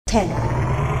10, 9,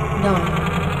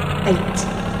 8,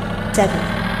 7,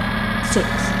 6,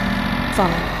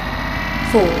 5,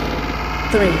 4,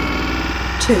 3,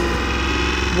 2,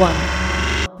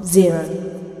 1, 0.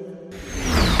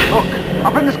 Look,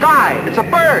 up in the sky, it's a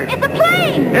bird. It's a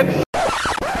plane.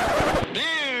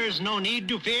 There's no need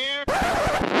to fear.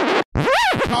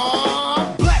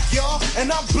 I'm black, y'all, and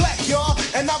I'm black, y'all,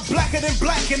 and I'm blacker than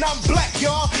black, and I'm black,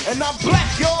 y'all, and I'm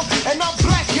black, y'all, and I'm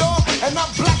black, y'all, and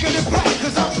I'm blacker than black,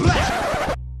 'cause I'm black.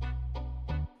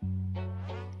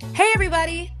 Hey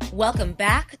everybody, welcome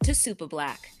back to Super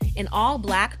Black, an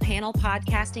all-black panel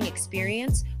podcasting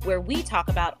experience where we talk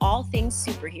about all things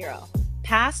superhero,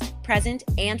 past, present,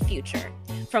 and future.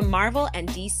 From Marvel and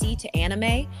DC to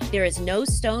anime, there is no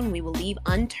stone we will leave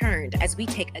unturned as we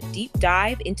take a deep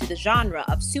dive into the genre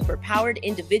of superpowered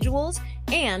individuals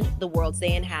and the worlds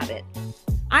they inhabit.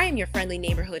 I am your friendly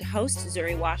neighborhood host,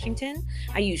 Zuri Washington.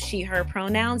 I use she, her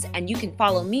pronouns, and you can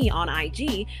follow me on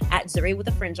IG at Zuri with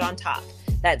a fringe on top.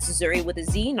 That's Zuri with a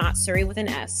Z, not Suri with an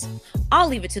S. I'll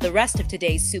leave it to the rest of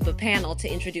today's super panel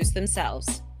to introduce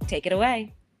themselves. Take it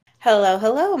away.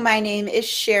 Hello. My name is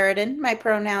Sheridan. My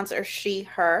pronouns are she,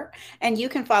 her, and you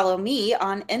can follow me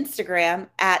on Instagram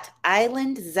at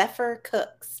Island Zephyr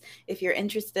Cooks if you're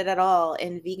interested at all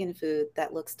in vegan food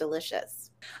that looks delicious.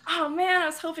 Oh man, I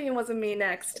was hoping it wasn't me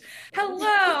next.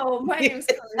 Hello, my name's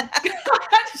Corinne.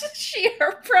 She,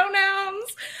 her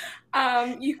pronouns.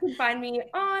 You can find me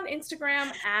on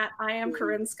Instagram at I am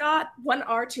Corinne Scott, 1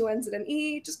 R, 2 N's, and an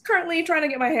E. Just currently trying to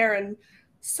get my hair in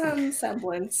some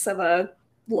semblance of a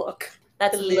look.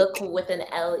 That's look with an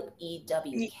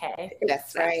L-E-W-K.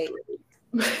 That's right.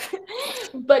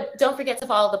 But don't forget to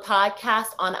follow the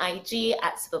podcast on IG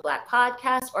at Super Black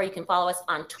Podcast, or you can follow us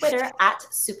on Twitter at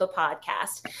Super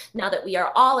Podcast. Now that we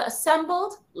are all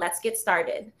assembled, let's get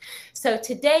started. So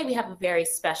today we have a very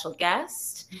special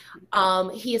guest.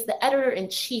 He is the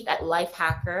editor-in-chief at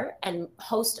Lifehacker and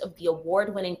host of the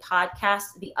award-winning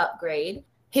podcast, The Upgrade.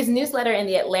 His newsletter in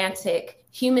The Atlantic,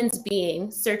 Humans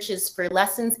Being, searches for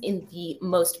lessons in the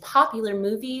most popular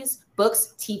movies,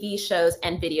 books, TV shows,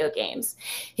 and video games.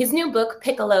 His new book,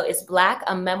 Piccolo is Black,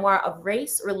 a memoir of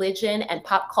race, religion, and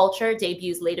pop culture,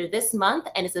 debuts later this month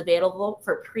and is available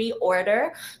for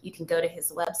pre-order. You can go to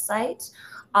his website.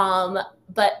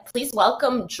 But please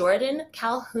welcome Jordan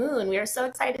Calhoun. We are so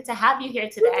excited to have you here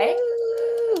today.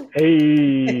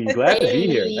 Hey, glad to be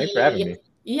here. Thanks for having me.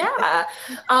 Yeah.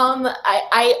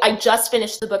 I just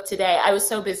finished the book today. I was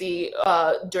so busy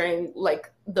during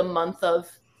like the month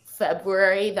of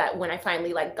February that when I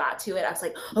finally got to it, I was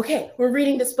like, okay, we're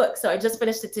reading this book. So I just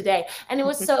finished it today. And it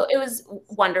was it was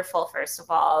wonderful. First of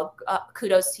all,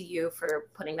 kudos to you for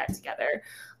putting that together.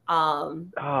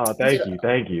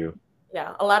 Thank you.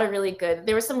 Yeah, a lot of really good.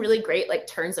 There were some really great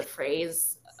turns of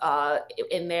phrase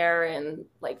in there, and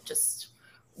just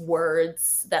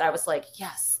words that I was like,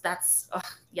 yes, that's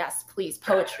yes, please,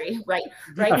 poetry, write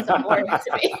some more to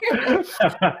me.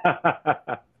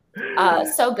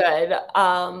 So good.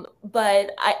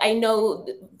 But I know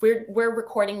we're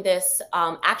recording this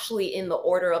actually in the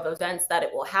order of events that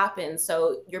it will happen.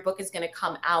 So your book is going to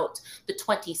come out the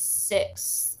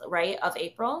 26th, right, of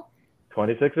April?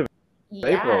 26th of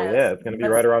April, yeah. It's going to be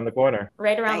right around the corner.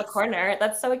 Right around the corner.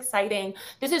 That's so exciting.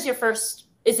 Is this your first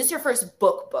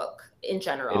book in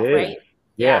general, right?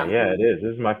 Yeah, it is.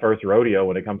 This is my first rodeo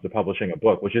when it comes to publishing a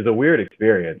book, which is a weird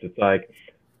experience. It's like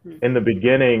in the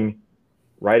beginning,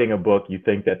 writing a book, you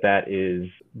think that is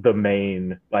the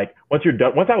main, once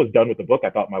I was done with the book, I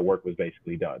thought my work was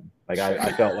basically done. I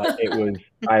felt like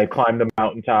I had climbed the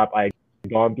mountaintop. I had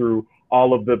gone through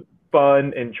all of the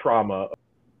fun and trauma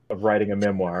of writing a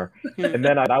memoir. And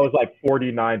then I was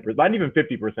 49%, not even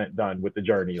 50% done with the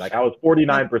journey. I was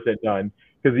 49% done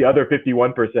because the other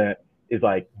 51% is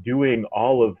doing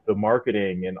all of the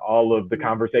marketing and all of the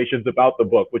conversations about the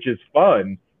book, which is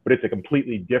fun, but it's a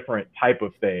completely different type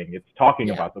of thing. It's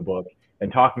talking about the book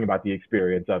and talking about the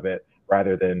experience of it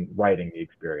rather than writing the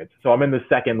experience. So I'm in the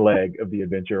second leg of the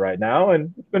adventure right now,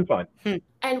 and it's been fun.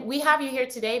 And we have you here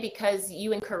today because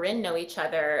you and Corinne know each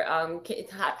other.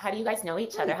 How do you guys know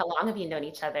each other? How long have you known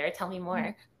each other? Tell me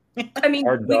more. I mean,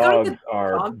 our dogs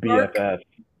are BFFs.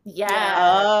 Yeah.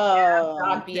 Oh.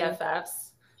 Dog BFFs.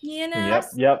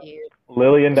 Yep.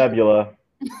 Lily and Nebula.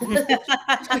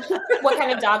 What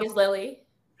kind of dog is Lily?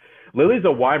 Lily's a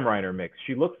Weimaraner mix.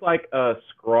 She looks like a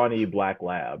scrawny black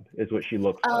lab is what she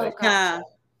looks like. Gotcha.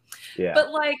 Yeah.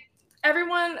 But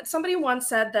somebody once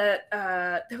said that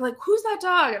they were like, who's that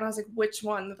dog? And I was like, which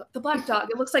one? The black dog.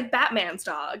 It looks like Batman's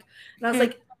dog. And I was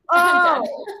like,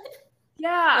 oh,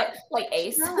 yeah. Like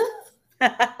Ace.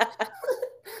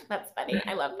 That's funny.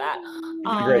 I love that.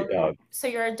 He's a great dog. So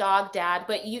you're a dog dad,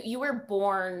 but you were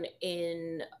born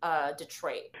in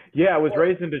Detroit. Yeah, I was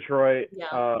raised in Detroit. Yeah.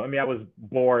 I mean, I was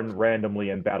born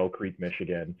randomly in Battle Creek,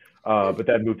 Michigan, but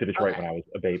then moved to Detroit when I was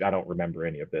a baby. I don't remember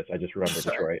any of this. I just remember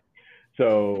Detroit.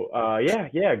 So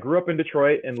yeah, grew up in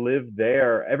Detroit and lived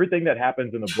there. Everything that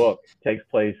happens in the book takes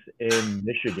place in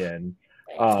Michigan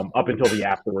up until the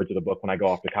afterwards of the book when I go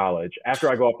off to college. After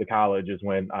I go off to college is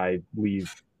when I leave.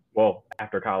 Well,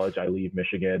 after college, I leave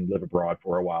Michigan, live abroad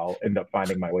for a while, end up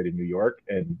finding my way to New York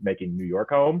and making New York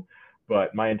home.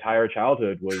 But my entire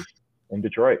childhood was in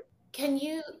Detroit. Can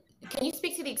you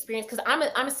speak to the experience? Because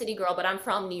I'm a city girl, but I'm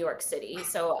from New York City.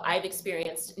 So I've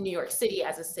experienced New York City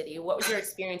as a city. What was your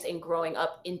experience in growing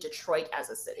up in Detroit as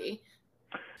a city?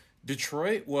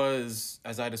 Detroit was,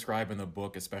 as I describe in the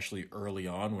book, especially early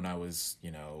on when I was,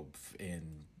 in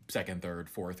second, third,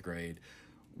 fourth grade,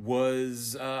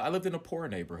 was I lived in a poor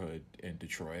neighborhood in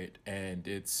Detroit, and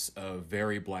it's a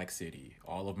very black city.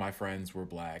 All of my friends were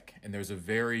black, and there's a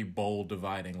very bold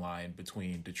dividing line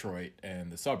between Detroit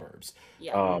and the suburbs.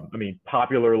 Yeah. I mean,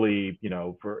 popularly,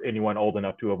 for anyone old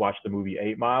enough to have watched the movie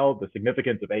 8 Mile, the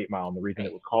significance of 8 Mile and the reason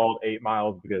it was called 8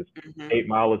 Miles because 8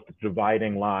 Mile is the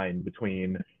dividing line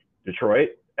between Detroit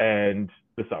and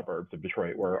the suburbs of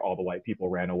Detroit, where all the white people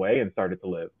ran away and started to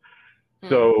live.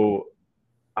 So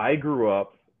I grew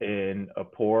up in a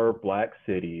poor black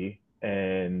city,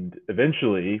 and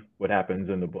eventually what happens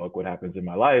in the book, what happens in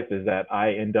my life is that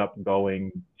I end up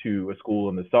going to a school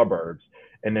in the suburbs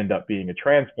and end up being a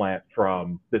transplant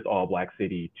from this all black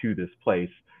city to this place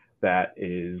that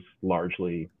is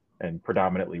largely and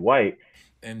predominantly white.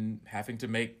 And having to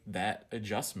make that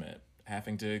adjustment,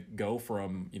 having to go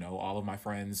from, all of my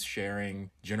friends sharing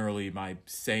generally my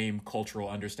same cultural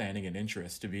understanding and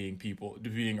interest to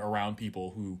being around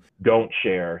people who don't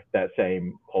share that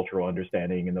same cultural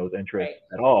understanding and those interests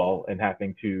at all, and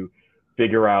having to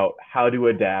figure out how to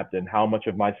adapt and how much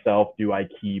of myself do I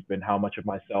keep and how much of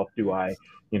myself do I,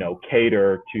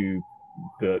 cater to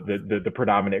the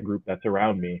predominant group that's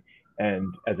around me.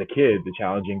 And as a kid, the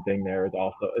challenging thing there is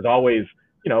always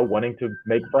wanting to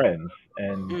make friends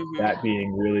and that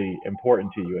being really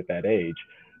important to you at that age.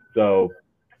 So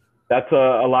that's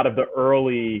a lot of the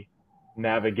early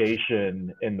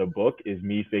navigation in the book is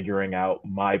me figuring out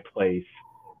my place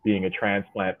being a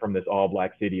transplant from this all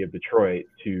black city of Detroit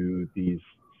to these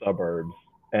suburbs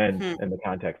and in the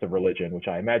context of religion, which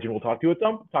I imagine we'll talk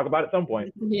about at some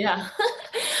point. Yeah.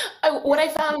 What I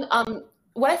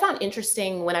found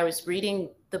interesting when I was reading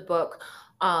the book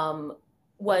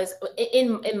was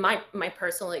in my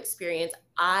personal experience,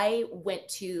 I went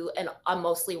to a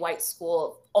mostly white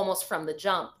school almost from the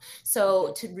jump.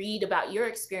 So to read about your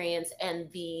experience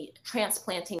and the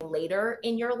transplanting later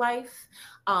in your life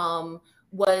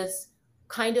was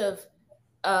kind of,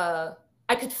 I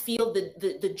could feel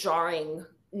the jarring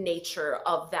nature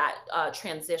of that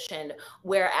transition.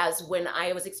 Whereas when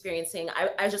I was experiencing,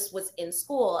 I just was in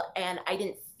school and I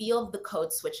didn't feel the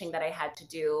code switching that I had to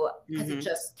do because it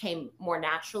just came more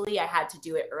naturally. I had to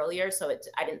do it earlier. So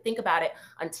I didn't think about it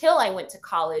until I went to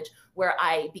college, where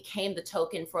I became the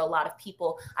token for a lot of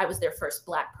people. I was their first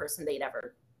Black person they'd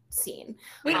ever seen.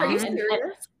 Wait, are you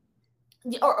serious?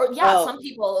 Some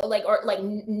people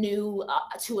knew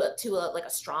to a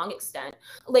strong extent,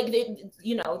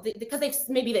 because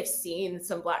they've seen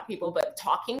some Black people, but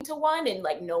talking to one and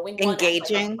knowing one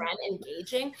engaging, as, a friend,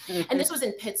 engaging, and this was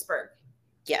in Pittsburgh.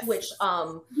 Yes, which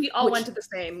we all went to the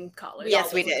same college.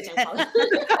 Yes, we did.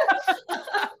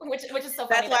 which is so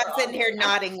funny. That's why I'm sitting here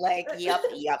nodding like, yep.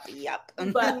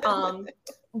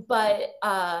 But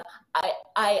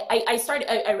I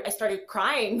started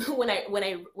crying when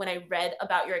I read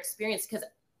about your experience, because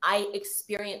I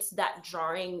experienced that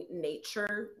jarring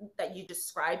nature that you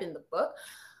describe in the book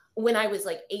when I was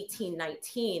 18,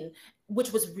 19,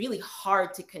 which was really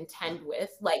hard to contend with,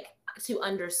 to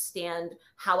understand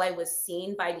how I was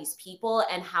seen by these people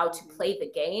and how to play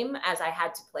the game as I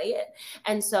had to play it.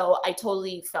 And so I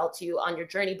totally felt you on your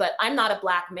journey, but I'm not a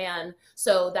Black man,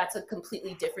 so that's a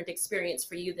completely different experience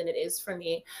for you than it is for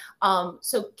me.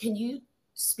 So can you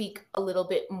speak a little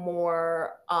bit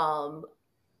more, tell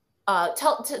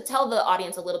the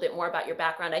audience a little bit more about your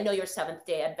background? I know you're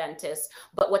Seventh-day Adventist,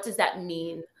 but what does that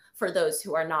mean for those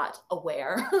who are not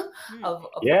aware of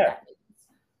what that means?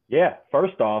 Yeah,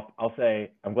 first off, I'll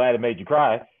say I'm glad it made you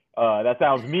cry. That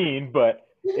sounds mean, but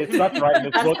it's such right in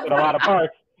this book in a lot of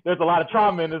parts. There's a lot of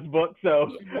trauma in this book,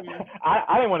 so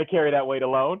I didn't want to carry that weight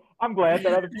alone. I'm glad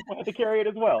that other people had to carry it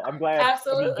as well. I'm glad.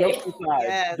 Absolutely.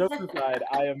 Jokes aside,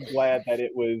 I am glad that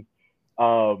it was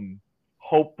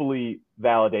hopefully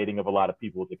validating of a lot of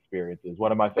people's experiences.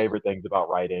 One of my favorite things about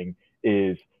writing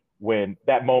is when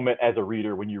that moment as a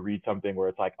reader, when you read something where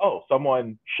it's like, oh,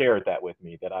 someone shared that with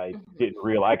me that I didn't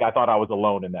realize. I thought I was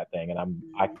alone in that thing, and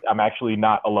I'm actually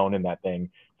not alone in that thing.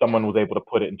 Someone was able to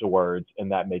put it into words, and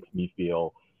that makes me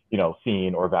feel,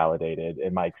 seen or validated,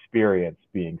 and my experience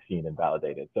being seen and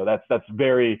validated. So that's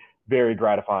very, very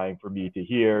gratifying for me to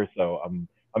hear. So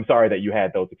I'm sorry that you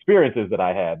had those experiences that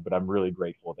I had, but I'm really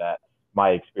grateful that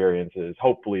my experiences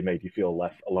hopefully made you feel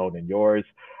less alone in yours.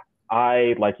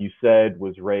 I, like you said,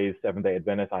 was raised Seventh-day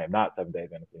Adventist. I am not Seventh-day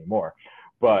Adventist anymore,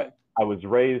 but I was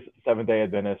raised Seventh-day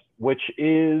Adventist, which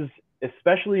is,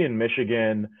 especially in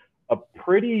Michigan, a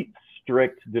pretty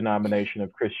strict denomination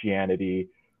of Christianity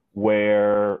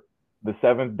where the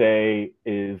seventh day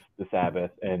is the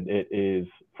Sabbath, and it is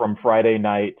from Friday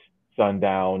night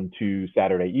sundown to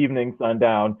Saturday evening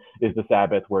sundown is the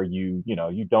Sabbath, where you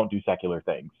don't do secular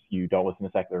things. You don't listen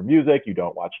to secular music. You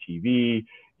don't watch TV.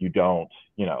 You don't,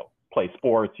 play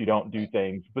sports. You don't do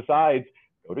things besides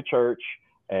go to church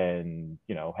and,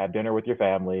 have dinner with your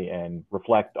family and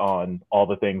reflect on all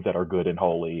the things that are good and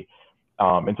holy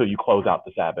until you close out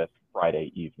the Sabbath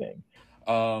Friday evening.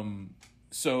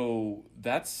 So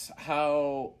that's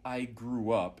how I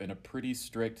grew up, in a pretty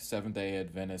strict Seventh-day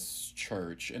Adventist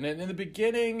church. And in the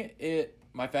beginning,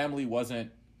 my family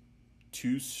wasn't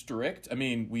too strict. I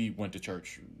mean, we went to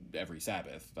church every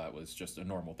Sabbath. That was just a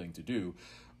normal thing to do.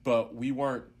 But we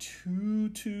weren't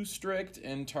too strict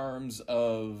in terms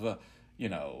of,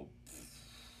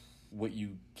 what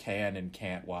you can and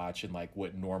can't watch, and like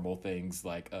what normal things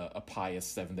like a pious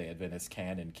Seventh-day Adventist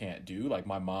can and can't do. Like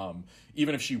my mom,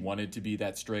 even if she wanted to be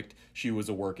that strict, she was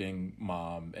a working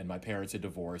mom, and my parents had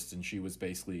divorced, and she was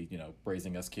basically,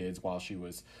 raising us kids while she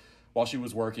was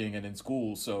working and in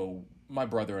school. So my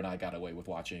brother and I got away with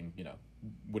watching,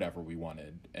 whatever we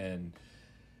wanted. And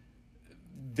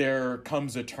there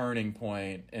comes a turning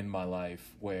point in my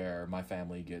life where my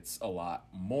family gets a lot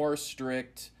more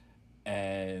strict,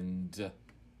 and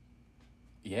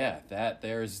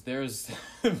there's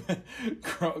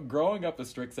growing up a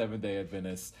strict Seventh-day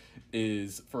Adventist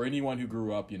is, for anyone who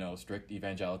grew up, strict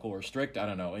evangelical or strict, I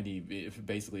don't know,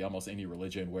 basically almost any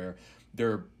religion, where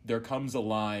there comes a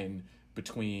line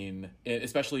between,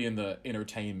 especially in the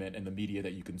entertainment and the media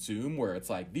that you consume, where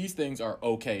it's like, these things are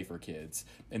okay for kids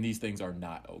and these things are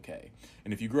not okay.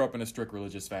 And if you grew up in a strict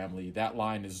religious family, that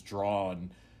line is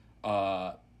drawn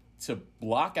to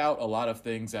block out a lot of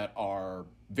things that are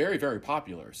very, very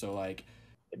popular. So like,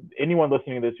 anyone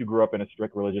listening to this who grew up in a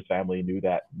strict religious family knew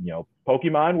that,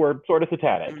 Pokemon were sort of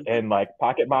satanic, and like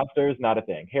pocket monsters, not a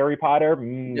thing. Harry Potter,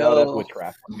 no, that's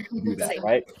witchcraft. Do that,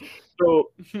 right?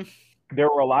 So there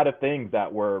were a lot of things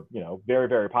that were, very,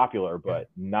 very popular, but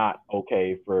not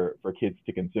okay for kids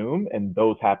to consume. And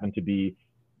those happened to be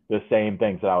the same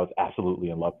things that I was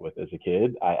absolutely in love with as a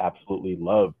kid. I absolutely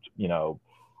loved,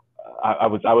 I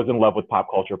was in love with pop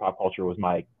culture. Pop culture was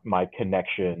my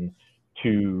connection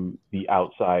to the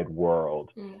outside world.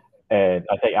 And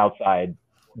I say outside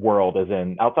world as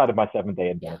in outside of my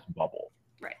Seventh-day Adventist bubble.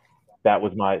 Right. That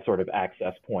was my sort of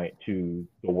access point to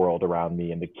the world around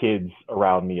me and the kids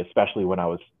around me, especially when I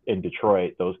was in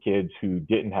Detroit, those kids who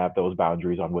didn't have those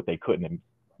boundaries on what they could and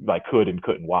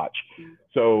couldn't watch.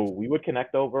 So we would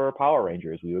connect over Power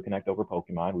Rangers, we would connect over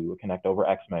Pokemon, we would connect over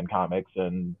X-Men comics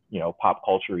and, pop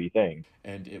culture-y things.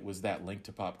 And it was that link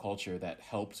to pop culture that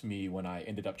helped me when I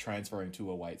ended up transferring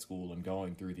to a white school and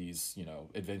going through these,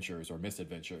 adventures or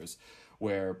misadventures,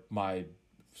 where my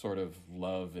sort of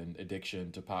love and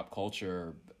addiction to pop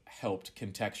culture helped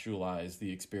contextualize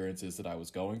the experiences that I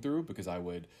was going through, because I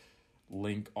would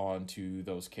link onto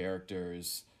those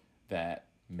characters that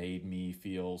made me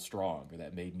feel strong, or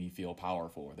that made me feel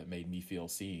powerful, or that made me feel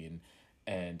seen.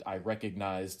 And I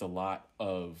recognized a lot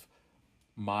of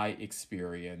my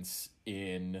experience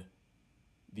in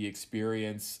the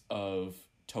experience of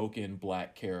token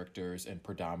Black characters and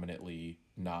predominantly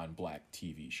non-Black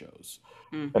TV shows.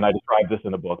 And I described this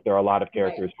in the book. There are a lot of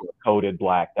characters who are coded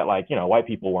Black that, white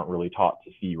people weren't really taught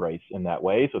to see race in that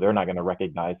way. So they're not going to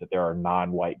recognize that there are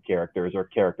non-white characters or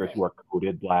characters who are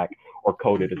coded Black or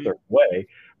coded a certain way.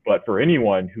 But for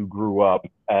anyone who grew up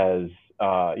as,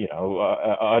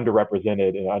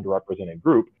 underrepresented in an underrepresented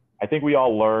group, I think we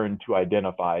all learned to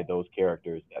identify those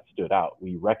characters that stood out.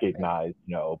 We recognized,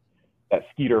 that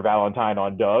Skeeter Valentine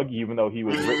on Doug, even though he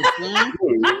was written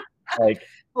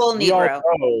full we all Negro.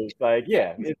 know,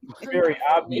 it's very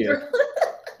obvious.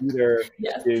 Skeeter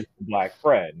is the Black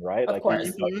friend, right? Of course.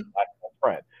 He's the Black best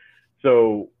friend.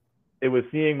 So it was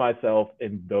seeing myself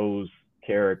in those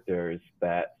characters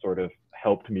that sort of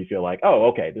helped me feel like, oh,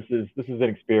 okay, this is an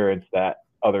experience that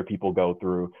other people go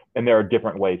through, and there are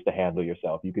different ways to handle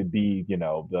yourself. You could be, you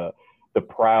know, the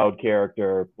proud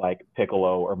character like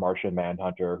Piccolo or Martian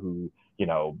Manhunter who, you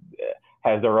know,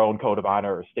 has their own code of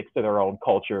honor or sticks to their own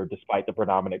culture despite the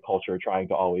predominant culture trying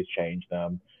to always change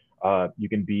them. You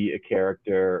can be a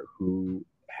character who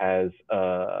has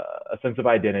a sense of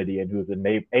identity and who is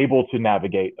able to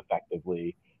navigate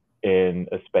effectively in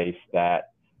a space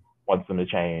that wants them to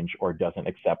change or doesn't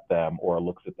accept them or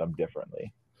looks at them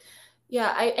differently.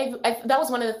 Yeah, that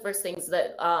was one of the first things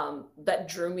that that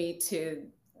drew me to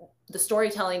the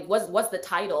storytelling was the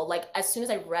title. Like as soon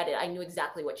as I read it, I knew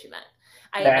exactly what you meant.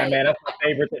 Man, that's my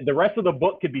favorite thing. The rest of the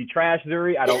book could be trash,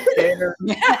 Zuri. I don't care.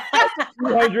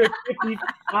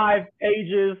 255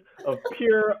 pages of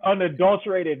pure,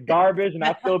 unadulterated garbage, and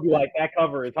I still be like, that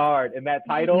cover is hard. And that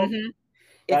title,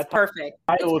 it's perfect.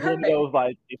 Title is one of those,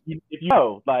 like, if you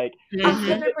know, like,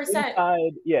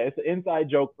 100%. It's an inside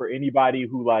joke for anybody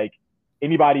who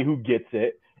gets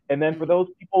it. And then for those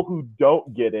people who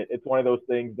don't get it, it's one of those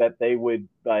things that they would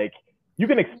like. You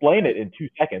can explain it in 2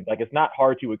 seconds. Like, it's not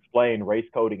hard to explain race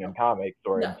coding in comics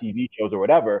or in TV shows or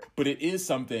whatever. But it is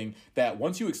something that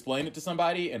once you explain it to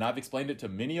somebody, and I've explained it to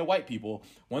many white people,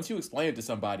 once you explain it to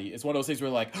somebody, it's one of those things where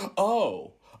like,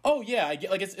 oh yeah, I get.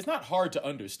 Like, it's not hard to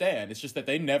understand. It's just that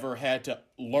they never had to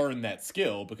learn that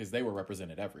skill because they were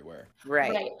represented everywhere.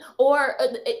 Right. Or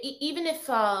even if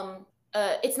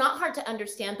it's not hard to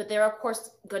understand, but there are, of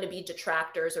course, going to be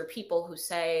detractors or people who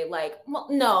say, like, well,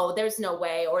 no, there's no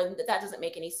way, or that doesn't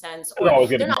make any sense. Or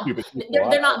they're not,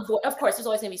 of course, there's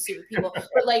always going to be stupid people.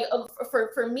 But, like,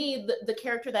 for me, the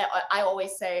character that I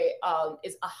always say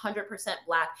is 100%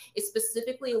 Black is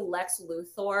specifically Lex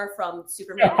Luthor from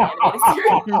Superman the Animated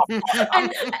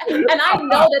Series. and I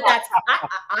know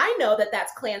I know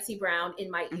that's Clancy Brown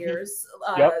in my ears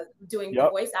doing the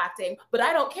voice acting, but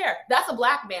I don't care. That's a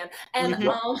Black man. And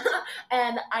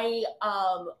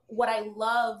what I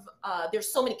love,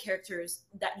 there's so many characters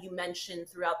that you mentioned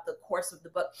throughout the course of the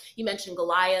book. You mentioned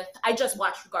Goliath. I just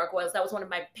watched Gargoyles. That was one of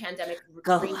my pandemic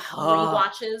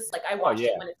rewatches. Like, I watched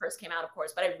it when it first came out, of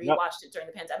course, but I rewatched it during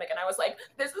the pandemic, and I was like,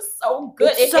 this is so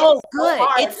good. It's so good.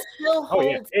 It still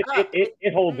holds up.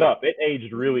 It holds up. It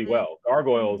aged really well.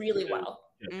 Gargoyles really well.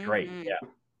 Great. Yeah.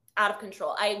 Out of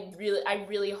control. I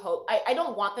really hope. I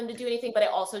don't want them to do anything, but I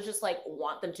also just like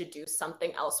want them to do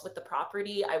something else with the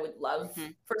property. I would love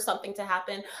for something to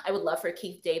happen. I would love for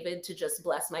Keith David to just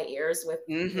bless my ears with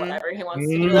whatever he wants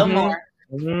to do. A little more.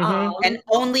 And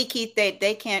only Keith David.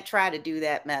 They can't try to do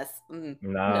that mess.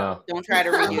 No. Don't try to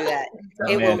redo that.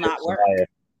 It will not work.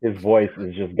 His voice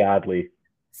is just godly.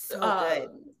 So good.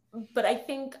 But I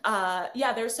think,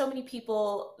 there's so many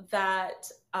people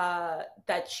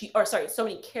so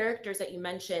many characters that you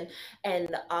mentioned,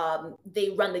 and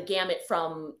they run the gamut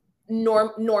from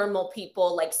normal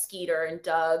people like Skeeter and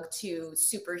Doug to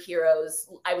superheroes.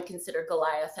 I would consider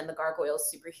Goliath and the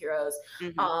Gargoyles superheroes.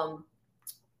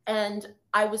 And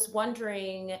I was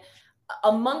wondering,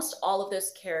 amongst all of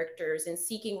those characters and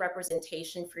seeking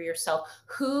representation for yourself,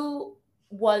 who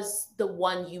was the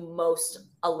one you most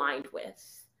aligned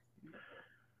with?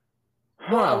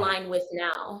 Or align with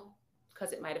now,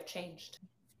 because it might have changed.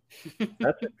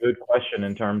 That's a good question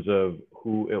in terms of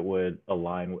who it would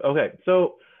align with. Okay,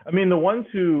 so I mean, the ones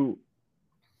who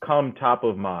come top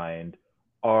of mind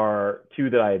are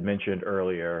two that I had mentioned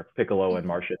earlier, Piccolo and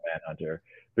Martian Manhunter.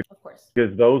 Of course.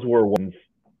 Because those were ones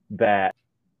that,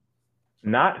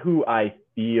 not who I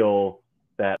feel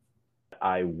that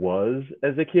I was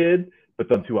as a kid, but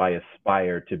those who I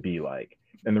aspire to be like.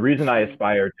 And the reason I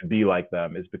aspired to be like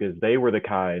them is because they were the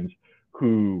kinds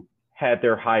who had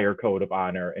their higher code of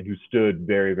honor and who stood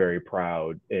very, very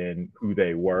proud in who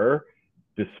they were,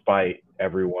 despite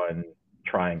everyone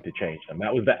trying to change them.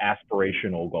 That was the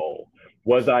aspirational goal.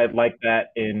 Was I like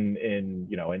that in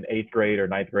 8th grade or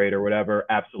 9th grade or whatever?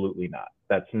 Absolutely not.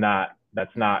 That's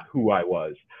not who I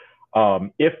was.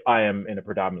 If I am in a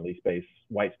predominantly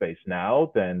white space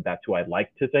now, then that's who I'd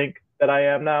like to think that I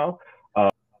am now.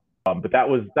 But that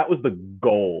was the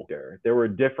goal. There were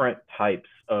different types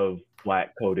of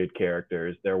Black coded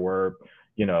characters. There were,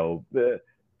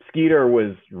 Skeeter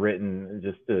was written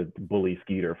just to bully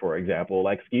Skeeter, for example.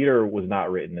 Like, Skeeter was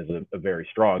not written as a very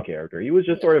strong character. He was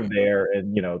just sort of there,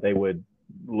 and they would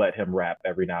let him rap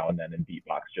every now and then in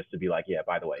beatbox just to be like, yeah,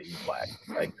 by the way, he's Black.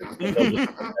 Like,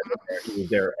 he was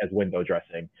there as window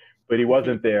dressing, but he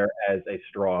wasn't there as a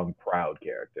strong, proud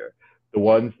character. The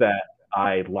ones that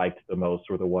I liked the most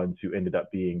were the ones who ended up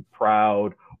being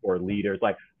proud or leaders,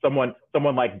 like someone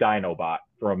like Dinobot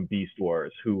from Beast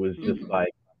Wars, who was just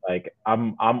like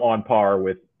I'm on par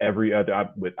with every other.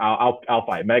 I'll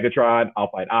fight Megatron,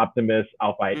 I'll fight Optimus,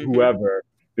 I'll fight whoever,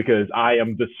 because I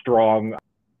am the strong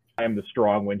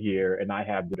one here, and I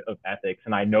have the of ethics,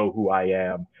 and I know who I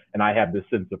am, and I have this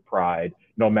sense of pride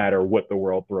no matter what the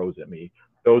world throws at me.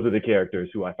 Those are the characters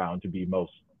who I found to be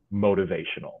most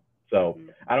motivational. So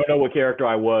I don't know what character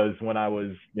I was when I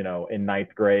was, in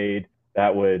ninth grade.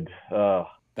 That would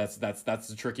That's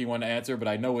a tricky one to answer, but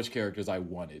I know which characters I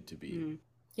wanted to be.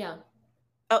 Yeah.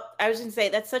 Oh, I was going to say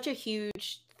that's such a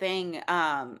huge thing.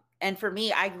 And for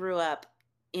me, I grew up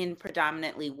in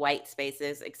predominantly white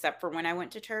spaces, except for when I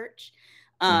went to church.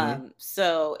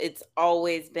 So it's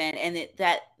always been, and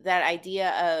that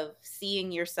idea of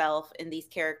seeing yourself in these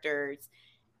characters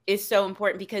is so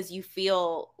important, because you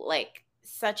feel like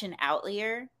such an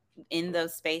outlier in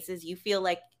those spaces. You feel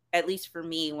like, at least for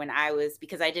me,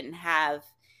 because I didn't have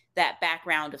that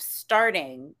background of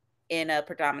starting in a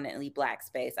predominantly Black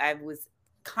space, I was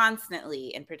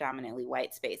constantly in predominantly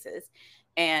white spaces.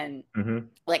 And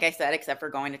like I said, except for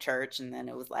going to church, and then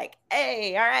it was like,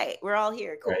 hey, all right, we're all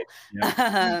here, cool.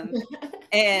 Right.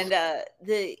 And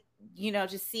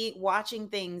just watching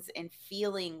things and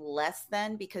feeling less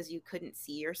than because you couldn't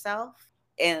see yourself.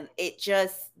 And it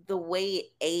just, the way it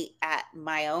ate at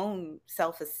my own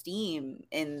self-esteem,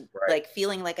 and like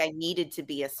feeling like I needed to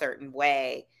be a certain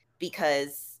way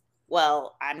because,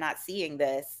 well, I'm not seeing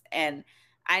this. And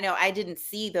I know I didn't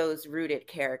see those rooted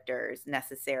characters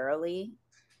necessarily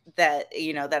that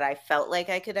I felt like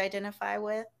I could identify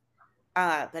with.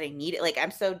 But I need it. Like, I'm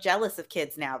so jealous of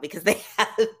kids now because they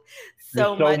have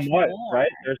so much more. Right?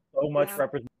 There's so much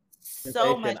representation.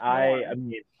 So much more. I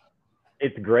mean,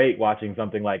 it's great watching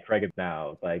something like Craig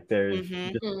now. Like, there's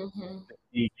just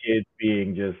see kids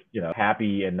being just,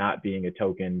 happy and not being a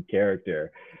token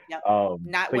character. Yep.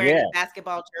 Not wearing a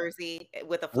basketball jersey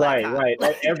with a flat top. Right.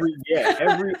 Like every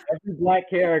Black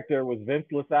character was Vince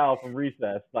LaSalle from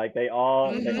Recess. Like they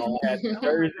all had the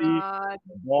jersey, the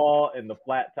ball, and the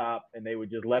flat top, and they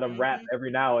would just let them rap every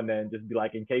now and then, just be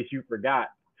like, in case you forgot.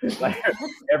 Like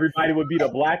everybody would be the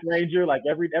Black Ranger. Like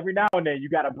every now and then, you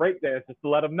got to break dance just to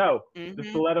let them know,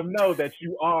 that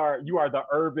you are the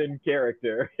urban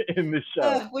character in the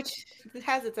show, which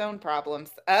has its own problems.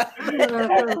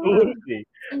 Absolutely.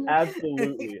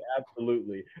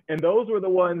 And those were the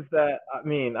ones that I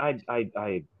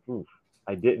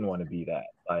didn't want to be that.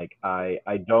 Like I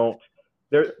don't.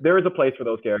 There is a place for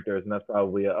those characters, and that's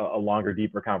probably a longer,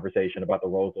 deeper conversation about the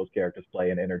roles those characters play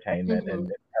in entertainment and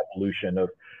the evolution of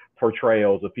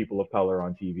portrayals of people of color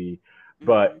on TV.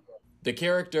 But the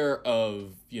character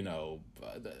of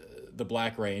the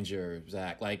Black Ranger,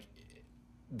 Zach, like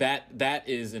that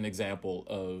is an example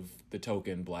of the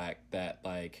token Black that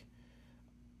like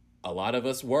a lot of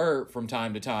us were from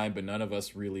time to time, but none of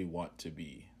us really want to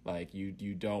be. Like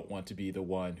you don't want to be the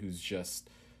one who's just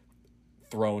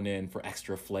thrown in for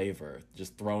extra flavor,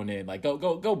 just thrown in like go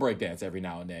breakdance every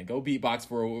now and then, go beatbox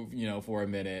for a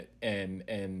minute,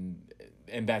 and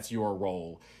that's your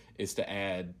role, is to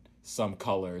add some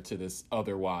color to this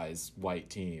otherwise white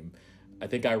team. I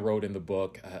think I wrote in the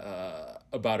book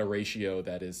about a ratio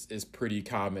that is pretty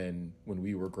common when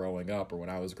we were growing up, or when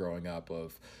I was growing up,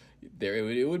 of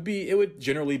it would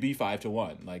generally be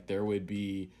 5-1. Like there would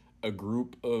be a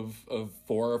group of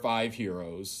 4 or 5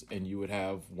 heroes, and you would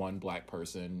have one Black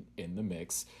person in the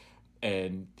mix.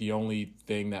 And the only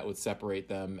thing that would separate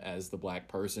them as the Black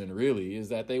person really is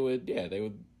that they would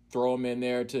throw them in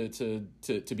there to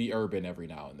be urban every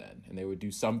now and then. And they would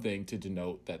do something to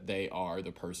denote that they are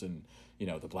the person,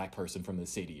 the Black person from the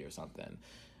city or something.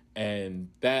 And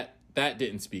that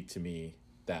didn't speak to me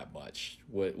that much.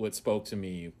 What spoke to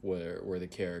me were the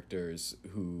characters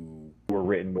who were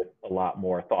written with a lot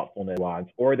more thoughtfulness,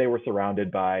 or they were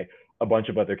surrounded by a bunch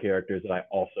of other characters that I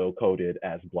also coded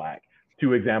as Black.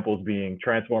 2 examples being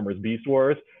Transformers Beast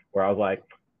Wars, where I was like,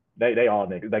 they all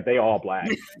niggas, like they all Black.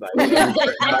 Like,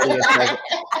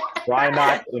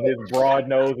 Rhinox with his broad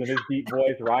nose and his deep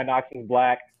voice, Rhinox is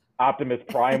Black. Optimus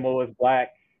Primal is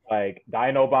Black. Like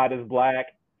Dinobot is Black.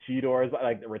 Cheetor is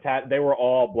like they were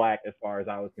all Black as far as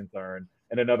I was concerned.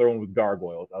 And another one was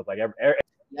Gargoyles. I was like,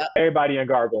 everybody in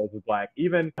Gargoyles was Black.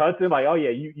 Even Hudson, like, oh yeah,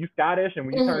 you Scottish, and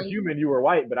when you turned human, you were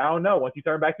white. But I don't know. Once you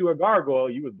turned back to a gargoyle,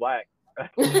 you was Black.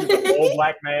 You was an old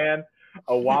Black man,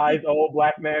 a wise old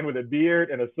Black man with a beard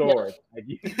and a sword. Like,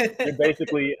 you're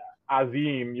basically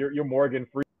Azim. You're Morgan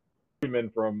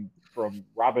Freeman from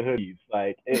Robin Hood.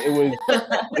 Like it was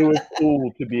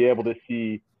cool to be able to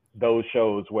see those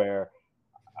shows where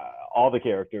all the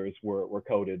characters were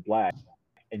coded Black,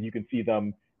 and you can see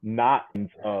them not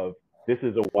of this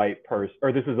is a white person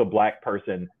or this is a Black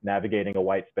person navigating a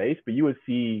white space, but you would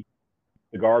see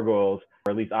the Gargoyles,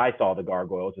 or at least I saw the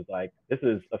Gargoyles, as like, this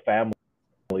is a family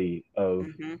family of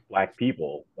Black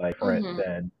people, like for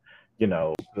instance, you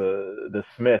know, the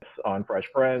Smiths on Fresh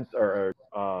Prince, or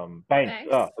Banks,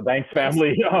 the Banks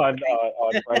family on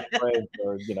Fresh Prince,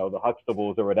 or you know, the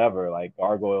Huxtables or whatever. Like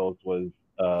Gargoyles was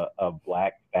a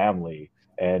Black family,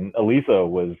 and Elisa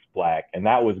was Black, and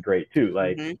that was great too.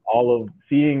 Like all of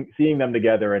seeing them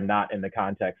together, and not in the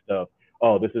context of,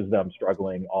 oh, this is them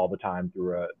struggling all the time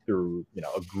through you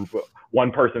know, a group of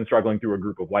one person struggling through a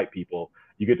group of white people.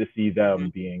 You get to see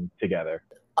them being together.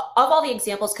 Of all the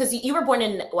examples, because you were born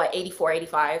in what, 84,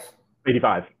 85?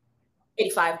 85.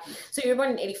 85. So you were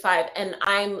born in 85, and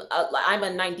I'm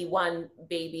a 91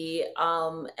 baby.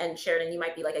 And Sheridan, you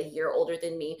might be like a year older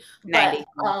than me. 90.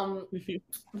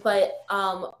 But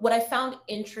what I found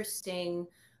interesting,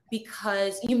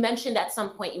 because you mentioned at some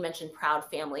point, you mentioned proud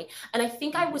family. And I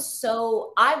think I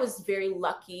was very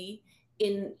lucky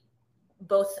in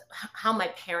both how my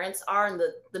parents are and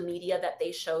the media that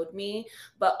they showed me,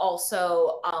 but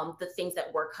also the things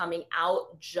that were coming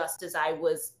out just as I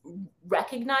was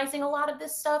recognizing a lot of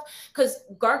this stuff. Because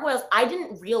Gargoyles, I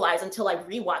didn't realize until I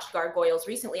rewatched Gargoyles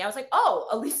recently. I was like, oh,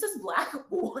 Elisa's Black?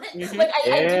 What? Like,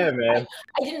 I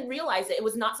didn't realize it. It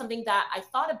was not something that I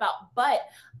thought about, but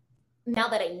now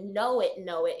that I know it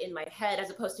in my head,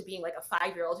 as opposed to being like a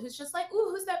 5-year-old who's just like,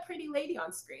 ooh, who's that pretty lady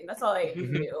on screen? That's all I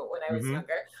knew when I was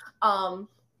younger.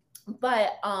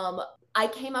 But I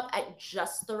came up at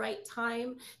just the right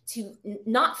time to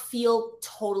not feel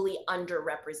totally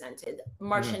underrepresented.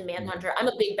 Martian Manhunter, I'm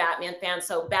a big Batman fan,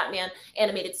 so Batman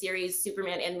animated series,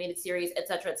 Superman animated series, et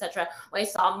cetera, when I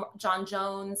saw John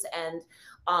Jones and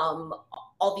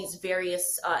all these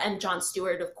various, and Jon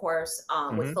Stewart, of course,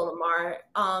 with Phil Lamar,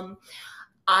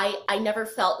 I never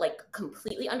felt like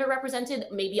completely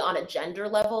underrepresented, maybe on a gender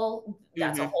level.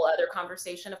 That's a whole other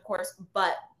conversation, of course.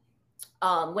 But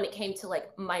when it came to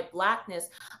like my Blackness,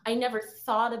 I never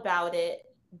thought about it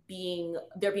being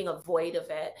a void of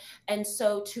it. And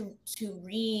so to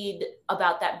read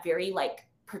about that very like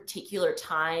particular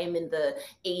time in the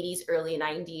 80s, early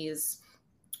 90s,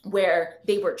 where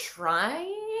they were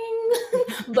trying,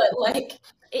 but like,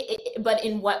 but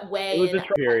in what way? It was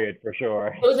a period for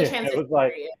sure. It was a transition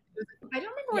period. I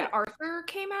don't remember when Arthur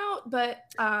came out, but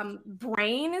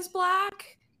Brain is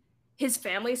Black. His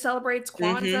family celebrates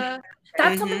Kwanzaa.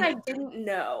 That's something I didn't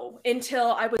know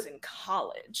until I was in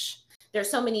college. There's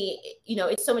so many, you know,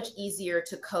 it's so much easier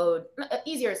to code.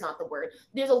 Easier is not the word.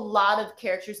 There's a lot of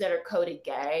characters that are coded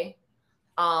gay.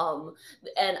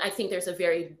 And I think there's a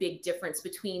very big difference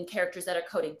between characters that are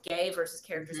coded gay versus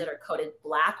characters that are coded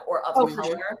Black or of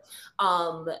color.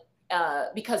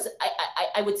 Because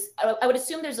I would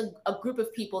assume there's a group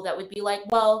of people that would be like,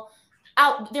 well,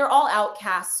 they're all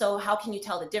outcasts, so how can you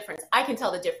tell the difference? I can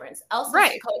tell the difference.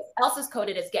 Elsa's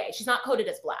coded as gay. She's not coded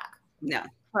as Black. No.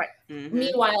 Right.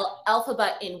 Meanwhile,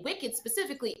 Elphaba in Wicked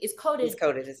specifically is coded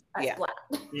as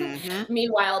Black.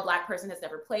 Meanwhile, a Black person has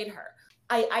never played her.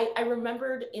 I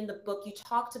remembered in the book you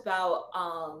talked about,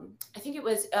 I think it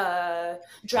was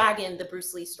Dragon, the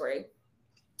Bruce Lee story.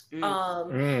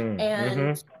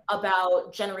 And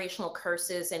about generational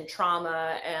curses and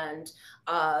trauma, and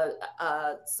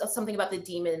something about the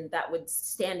demon that would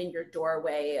stand in your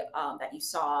doorway that you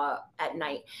saw at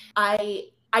night.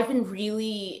 I've been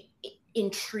really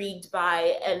intrigued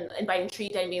by, and by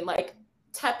intrigued I mean like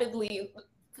tepidly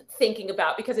thinking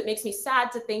about, because it makes me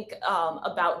sad to think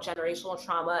about generational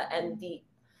trauma and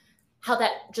how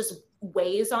that just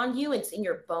weighs on you. It's in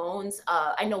your bones.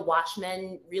 I know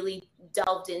Watchmen really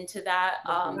delved into that.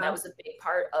 That was a big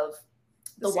part of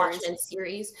the Watchmen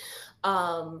series.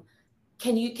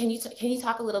 Can you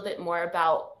talk a little bit more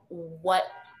about what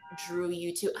drew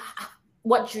you to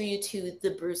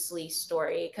the Bruce Lee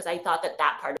story? Because I thought that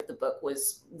part of the book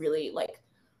was really like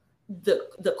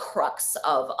the crux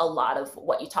of a lot of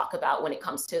what you talk about when it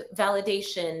comes to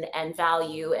validation and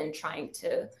value and trying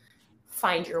to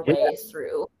find your way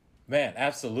through. Man,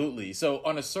 absolutely. So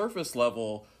on a surface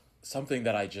level, something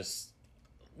that I just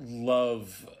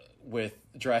love with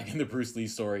Dragon the Bruce Lee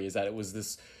story is that it was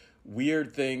this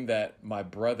weird thing that my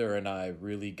brother and I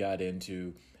really got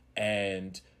into,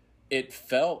 and it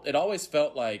always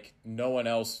felt like no one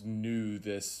else knew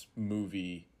this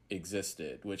movie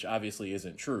existed, which obviously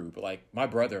isn't true, but like my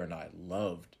brother and I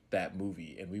loved that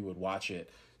movie, and we would watch it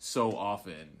so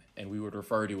often, and we would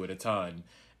refer to it a ton.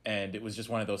 And it was just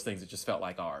one of those things that just felt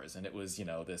like ours. And it was, you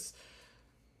know, this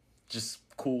just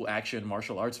cool action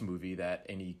martial arts movie that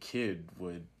any kid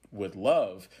would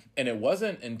love. And it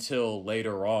wasn't until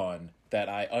later on that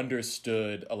I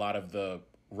understood a lot of the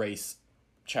race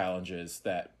challenges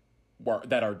that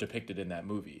are depicted in that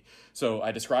movie. So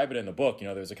I describe it in the book. You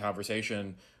know, there's a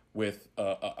conversation with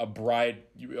a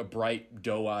bright,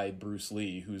 doe-eyed Bruce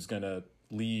Lee who's gonna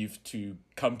leave to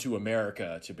come to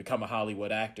America to become a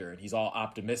Hollywood actor, and he's all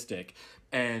optimistic.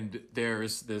 And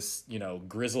there's this,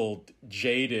 grizzled,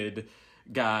 jaded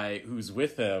guy who's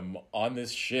with him on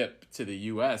this ship to the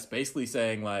U.S., basically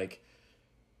saying like,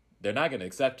 they're not gonna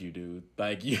accept you, dude.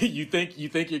 Like you think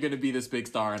you're gonna be this big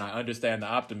star, and I understand the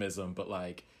optimism, but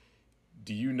like,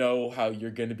 do you know how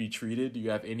you're gonna be treated? Do you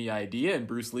have any idea? And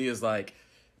Bruce Lee is like,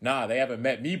 nah, they haven't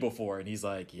met me before. And he's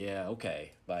like, yeah,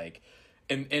 okay. Like,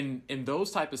 and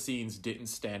those type of scenes didn't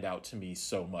stand out to me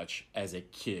so much as a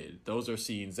kid. Those are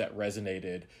scenes that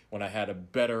resonated when I had a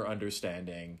better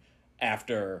understanding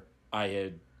after I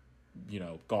had,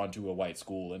 gone to a white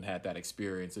school and had that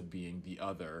experience of being the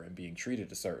other and being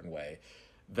treated a certain way.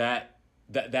 That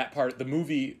part, the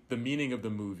meaning of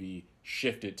the movie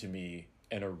shifted to me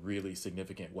in a really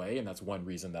significant way, and that's one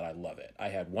reason that I love it. I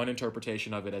had one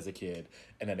interpretation of it as a kid,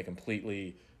 and then a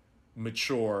completely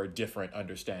mature, different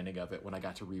understanding of it when I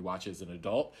got to rewatch as an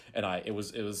adult, and it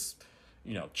was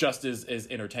just as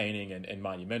entertaining and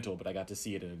monumental, but I got to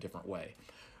see it in a different way.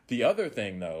 The other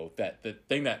thing, though, the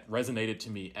thing that resonated to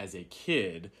me as a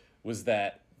kid was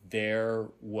that there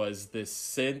was this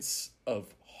sense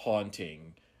of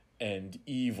haunting and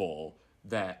evil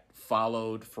that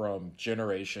followed from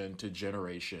generation to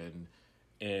generation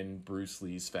in Bruce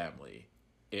Lee's family.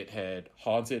 It had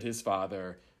haunted his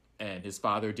father, and his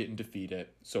father didn't defeat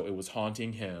it, so it was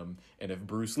haunting him. And if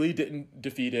Bruce Lee didn't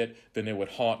defeat it, then it would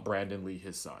haunt Brandon Lee,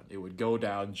 his son. It would go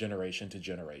down generation to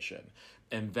generation.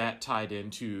 And that tied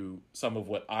into some of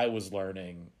what I was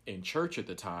learning in church at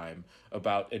the time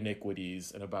about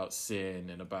iniquities and about sin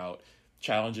and about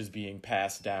challenges being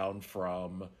passed down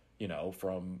from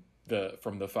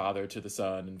the father to the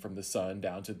son, and from the son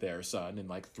down to their son, and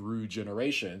like through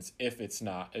generations, if it's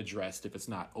not addressed, if it's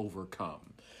not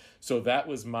overcome. So that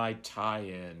was my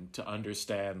tie-in to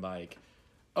understand, like,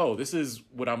 oh, this is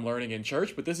what I'm learning in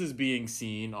church, but this is being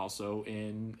seen also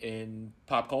in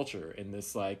pop culture, in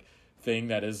this like thing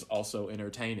that is also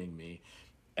entertaining me.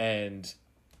 And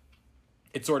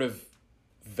it sort of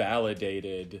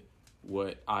validated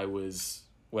what I was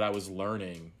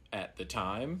learning at the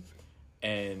time.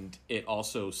 And it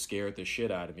also scared the shit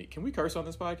out of me. Can we curse on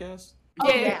this podcast? Oh,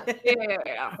 yeah.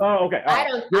 Oh, okay.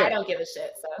 I don't give a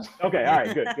shit. So Okay, all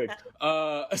right, good.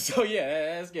 So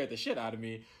yeah, that scared the shit out of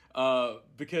me.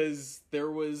 Because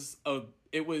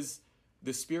it was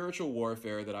the spiritual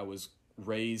warfare that I was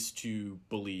raised to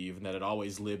believe, and that had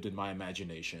always lived in my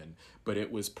imagination, but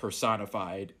it was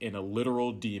personified in a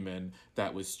literal demon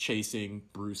that was chasing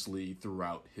Bruce Lee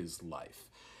throughout his life.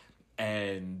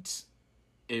 And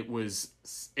it was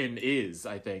and is,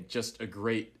 I think, just a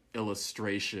great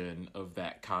illustration of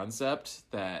that concept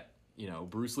that,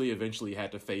 Bruce Lee eventually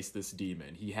had to face this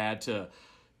demon. He had to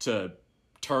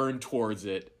turn towards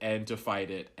it and to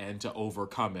fight it and to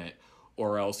overcome it,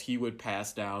 or else he would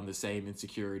pass down the same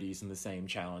insecurities and the same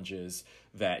challenges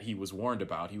that he was warned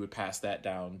about. He would pass that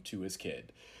down to his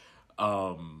kid.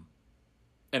 And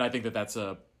I think that that's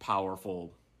a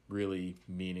powerful, really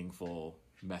meaningful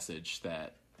message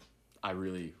that I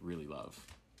really, really love.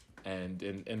 And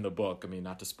in the book, I mean,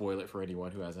 not to spoil it for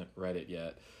anyone who hasn't read it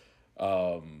yet,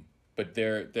 but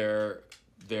there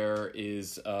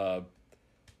is a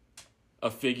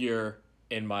figure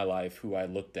in my life who I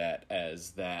looked at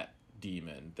as that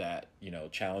demon, that,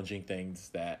 challenging things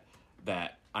that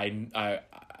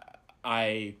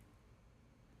I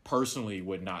personally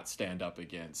would not stand up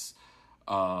against,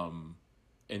 until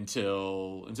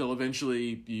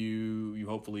eventually you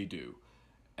hopefully do.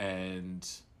 And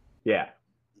yeah,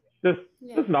 just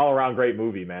an all around great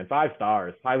movie, man. 5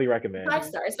 stars, highly recommend. 5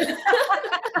 stars.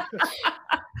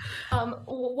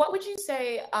 What would you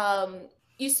say?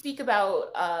 You speak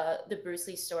about the Bruce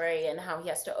Lee story and how he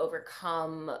has to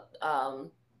overcome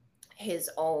his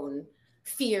own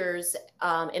fears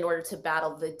in order to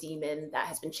battle the demon that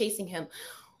has been chasing him.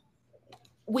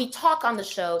 We talk on the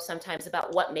show sometimes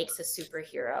about what makes a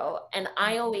superhero. And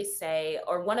I always say,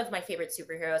 or one of my favorite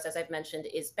superheroes, as I've mentioned,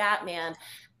 is Batman.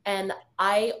 And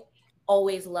I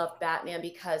always love Batman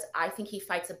because I think he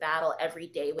fights a battle every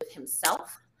day with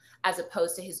himself, as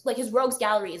opposed to his rogues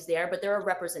gallery is there, but they're a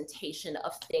representation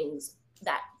of things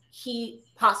that he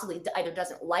possibly either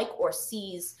doesn't like or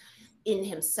sees in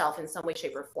himself in some way,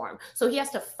 shape, or form. So he has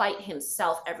to fight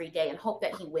himself every day and hope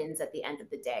that he wins at the end of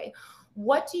the day.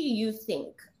 What do you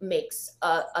think makes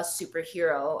a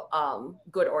superhero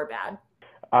good or bad?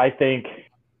 I think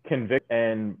conviction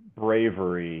and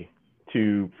bravery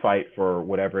to fight for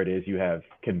whatever it is you have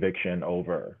conviction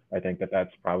over. I think that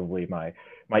that's probably my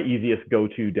easiest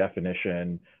go-to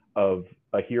definition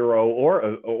a hero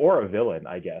or a villain,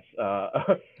 I guess.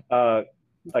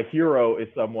 A hero is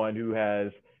someone who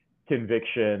has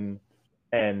conviction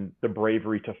and the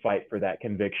bravery to fight for that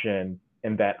conviction,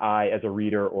 and that I, as a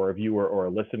reader or a viewer or a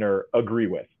listener, agree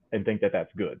with and think that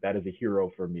that's good. That is a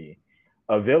hero for me.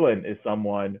 A villain is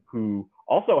someone who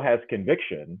also has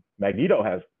conviction. Magneto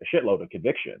has a shitload of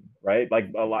conviction, right? Like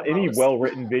any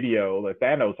well-written video, like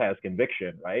Thanos has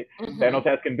conviction, right? Mm-hmm. Thanos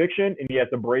has conviction, and he has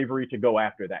the bravery to go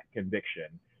after that conviction.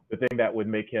 The thing that would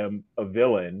make him a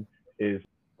villain is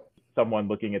someone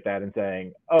looking at that and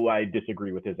saying, oh, I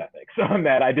disagree with his ethics on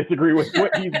that. I disagree with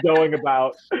what he's going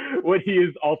about, what he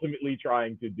is ultimately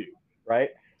trying to do, right?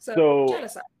 So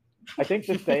I think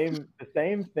the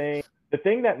same thing, the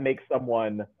thing that makes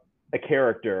someone a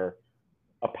character,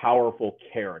 a powerful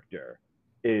character,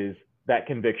 is that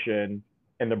conviction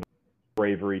and the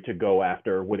bravery to go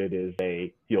after what it is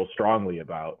they feel strongly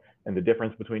about. And the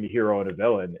difference between a hero and a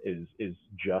villain is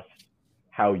just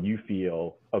how you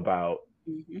feel about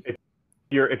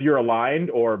if you're aligned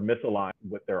or misaligned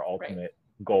with their ultimate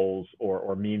goals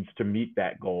or means to meet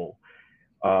that goal,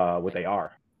 what they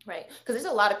are. Right, because there's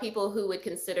a lot of people who would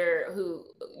consider, who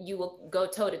you will go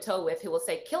toe to toe with, who will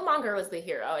say Killmonger was the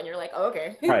hero, and you're like, oh,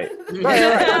 okay, right.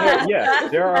 Yeah,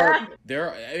 there are,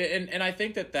 and I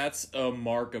think that that's a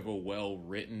mark of a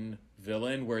well-written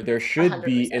villain, where there should 100%.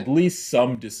 Be at least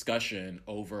some discussion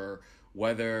over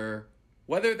whether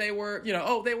they were,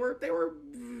 they were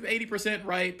 80%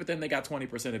 right, but then they got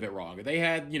 20% of it wrong. They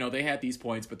had these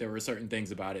points, but there were certain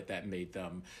things about it that made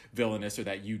them villainous or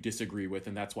that you disagree with,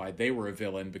 and that's why they were a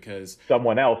villain, because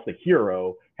someone else, the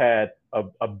hero, had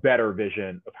a better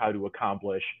vision of how to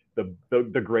accomplish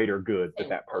the greater good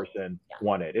that person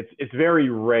wanted. It's very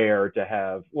rare to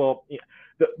have,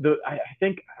 I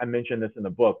think I mentioned this in the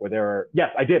book where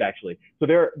I did actually. So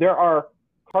there are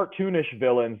cartoonish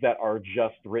villains that are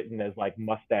just written as like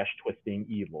mustache twisting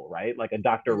evil, right? Like a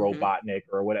Dr. Robotnik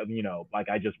or whatever, like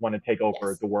I just want to take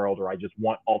over the world, or I just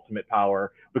want ultimate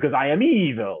power because I am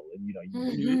evil. And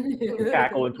you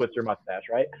tackle and twist your mustache,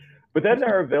 right? But then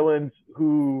there are villains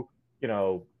who,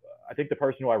 I think the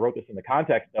person who I wrote this in the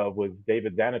context of was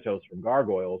David Xanatos from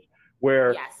Gargoyles,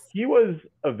 where he was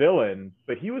a villain,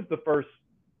 but he was the first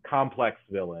complex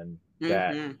villain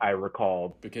that I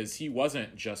recalled, because he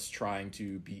wasn't just trying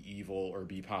to be evil or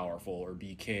be powerful or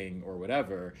be king or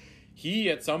whatever. He,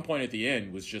 at some point at the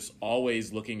end, was just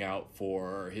always looking out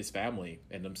for his family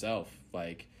and himself,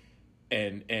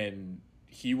 and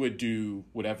he would do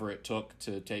whatever it took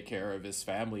to take care of his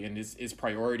family, and his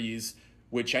priorities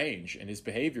would change and his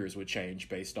behaviors would change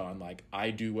based on, like,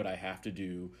 I do what I have to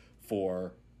do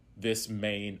for this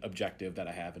main objective that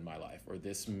I have in my life, or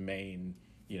this main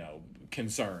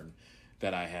concern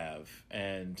that I have.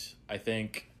 And I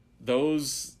think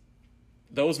those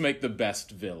make the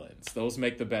best villains. Those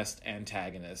make the best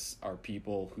antagonists, are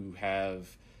people who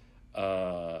have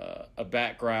a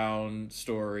background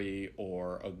story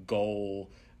or a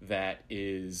goal that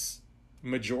is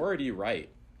majority right.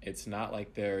 It's not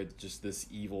like they're just this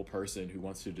evil person who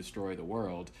wants to destroy the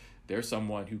world. They're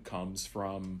someone who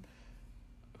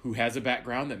has a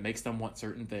background that makes them want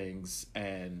certain things,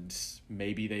 and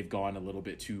maybe they've gone a little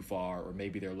bit too far, or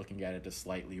maybe they're looking at it a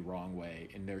slightly wrong way,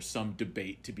 and there's some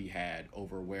debate to be had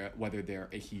over whether they're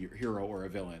a hero or a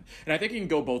villain. And I think it can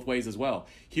go both ways as well.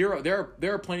 There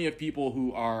are plenty of people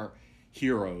who are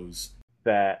heroes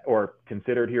that, or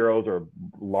considered heroes, or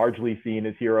largely seen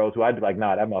as heroes, who I'd be like,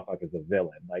 nah, that motherfucker's a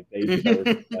villain. Like, they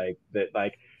deserve like that.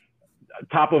 Like,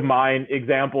 top of mind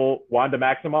example, Wanda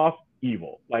Maximoff.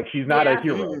 Evil. Like, she's not a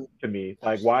hero to me.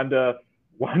 Like, Wanda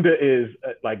is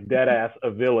like dead ass a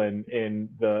villain in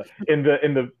the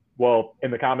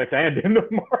comics and in the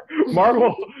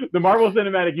Marvel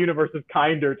Cinematic Universe is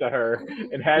kinder to her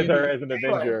and has her as an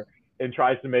Avenger and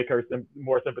tries to make her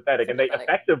more sympathetic. And they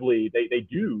effectively they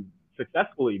do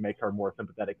successfully make her more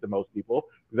sympathetic to most people,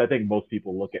 because I think most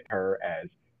people look at her as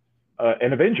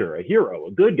an Avenger, a hero,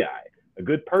 a good guy, a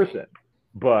good person.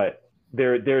 But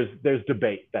there's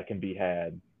debate that can be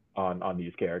had on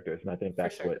these characters, and I think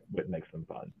that's what makes them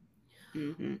fun.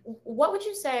 What would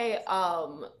you say?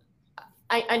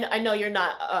 I know you're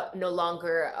not no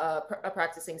longer a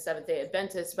practicing Seventh-day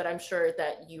Adventist, but I'm sure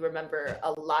that you remember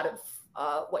a lot of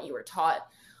what you were taught.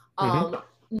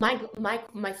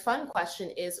 My fun question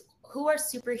is, who are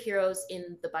superheroes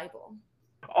in the Bible?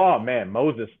 Oh man,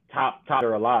 Moses, top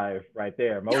are alive right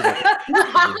there. Moses.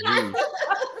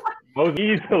 Most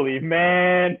easily,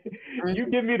 man. You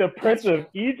give me the Prince of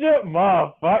Egypt,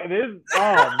 motherfucker.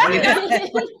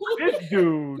 This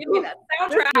dude. Give me that soundtrack.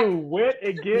 This dude went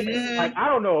again. Like, I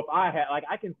don't know if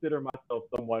I consider myself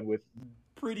someone with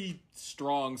pretty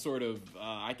strong sort of.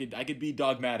 I could be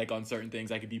dogmatic on certain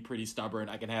things. I could be pretty stubborn.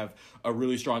 I can have a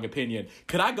really strong opinion.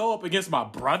 Could I go up against my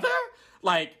brother?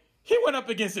 Like, he went up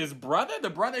against his brother,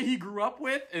 the brother he grew up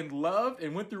with and loved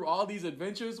and went through all these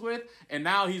adventures with. And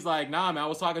now he's like, nah, man, I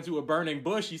was talking to a burning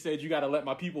bush. He said, you got to let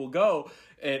my people go.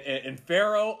 And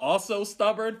Pharaoh, also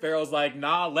stubborn. Pharaoh's like,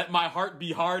 nah, let my heart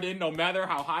be hardened no matter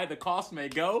how high the cost may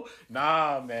go.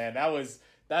 Nah, man,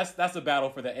 that's a battle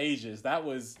for the ages. That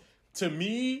was, to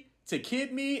me, to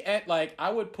kid me, at like, I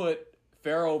would put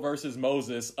Pharaoh versus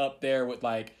Moses up there with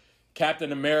like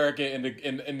Captain America and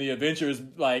the Avengers,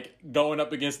 like going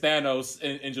up against Thanos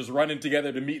and just running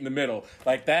together to meet in the middle.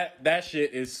 Like that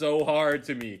shit is so hard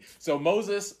to me. So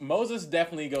Moses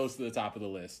definitely goes to the top of the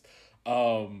list.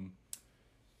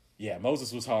 Yeah,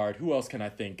 Moses was hard. Who else can I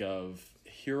think of?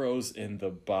 Heroes in the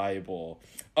Bible.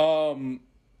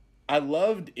 I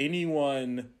loved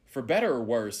anyone, for better or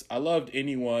worse, I loved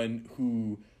anyone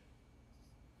who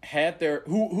had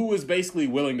who was basically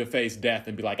willing to face death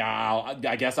and be like,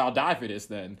 I guess I'll die for this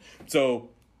then. So,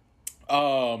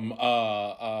 David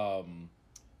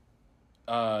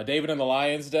and the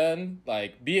Lion's Den,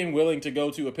 like being willing to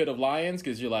go to a pit of lions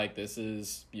because you're like,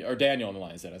 or Daniel in the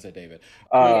Lion's Den. I said David.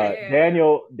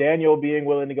 Daniel being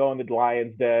willing to go in the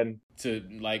Lion's Den, to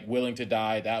like willing to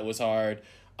die. That was hard.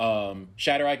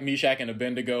 Shadrach, Meshach, and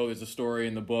Abednego, there's a story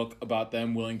in the book about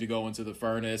them willing to go into the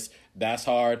furnace. That's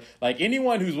hard. Like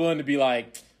anyone who's willing to be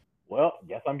like, well,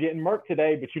 guess I'm getting murked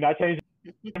today, but you're not changing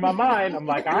my mind. I'm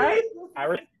like, all right, I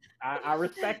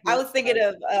respect it. I was thinking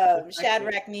of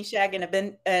Shadrach, Meshach, and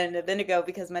Abednego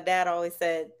because my dad always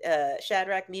said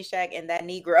Shadrach, Meshach, and that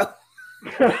Negro.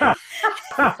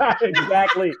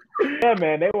 Exactly. Yeah,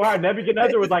 man, they were hard.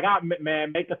 Nebuchadnezzar was like,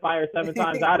 man, make the fire 7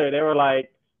 times hotter. They were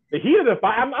like, the heat of the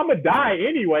fire, I'm gonna die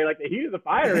anyway. Like the heat of the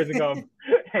fire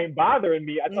ain't bothering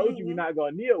me. I told you we're not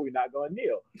gonna kneel. We're not gonna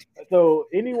kneel. So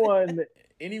anyone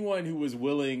who was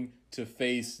willing to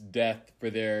face death for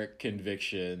their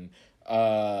conviction,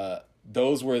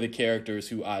 those were the characters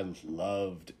who I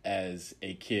loved as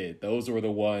a kid. Those were the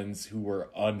ones who were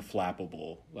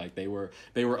unflappable. Like they were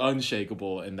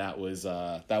unshakable, and that was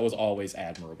always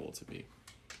admirable to me.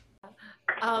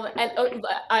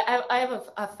 I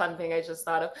have a fun thing I just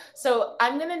thought of. So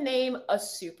I'm gonna name a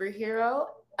superhero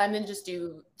and then just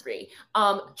do 3.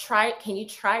 Can you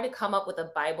try to come up with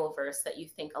a Bible verse that you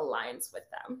think aligns with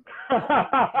them?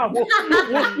 We'll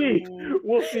see.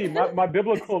 We'll see. My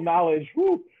biblical knowledge.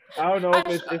 Whew, I don't know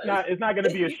if it's not going to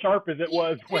be as sharp as it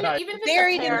was when even I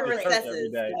buried in the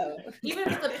recesses. Even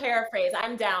if it's a paraphrase,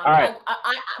 I'm down. All right.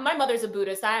 My mother's a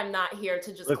Buddhist. I am not here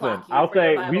to just listen. clock you. I'll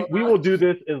say we will do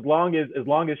this as long as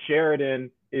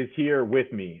Sheridan is here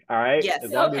with me. All right. Yes.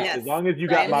 As long as you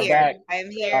got my back. I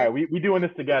am here. All right. We doing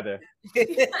this together.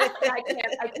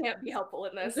 I can't be helpful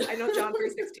in this. I know John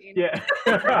 3:16. Yeah.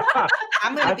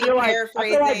 I'm gonna be paraphrasing. I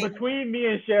feel like between me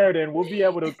and Sheridan, we'll be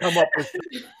able to come up with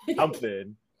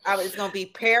something. It's gonna be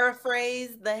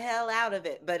paraphrase the hell out of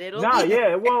it, but it'll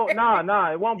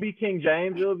it won't be King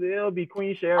James. It'll be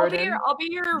Queen Sheridan. I'll be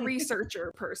your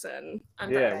researcher person.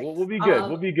 We'll be good.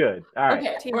 We'll be good. All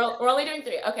right. Okay, we're only doing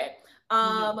 3. Okay.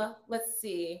 Let's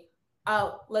see.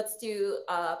 Let's do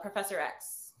Professor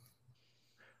X.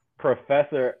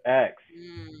 Professor X.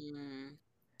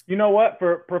 You know what?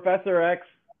 For Professor X,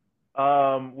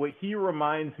 what he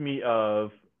reminds me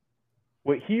of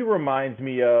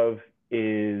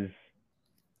is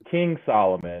King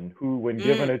Solomon, who, when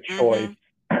given a choice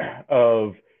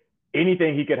of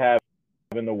anything he could have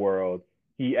in the world,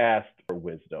 he asked for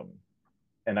wisdom.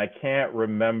 And I can't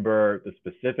remember the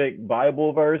specific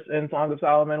Bible verse in Song of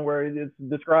Solomon where it's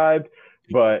described,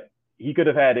 but he could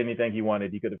have had anything he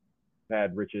wanted. He could have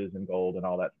had riches and gold and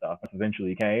all that stuff.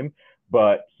 Eventually came,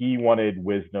 but he wanted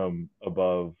wisdom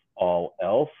above all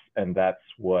else, and that's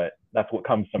what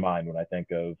comes to mind when I think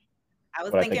of. I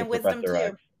was thinking wisdom too.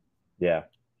 X. Yeah.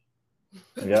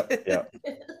 Yep.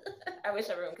 I wish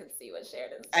everyone could see what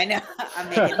Sheridan's. I know. I'm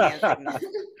making hands.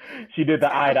 She did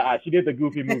the eye to eye. She did the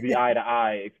Goofy movie eye to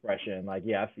eye expression. Like,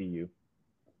 yeah, I see you.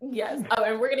 Yes. Oh,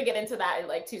 and we're gonna get into that in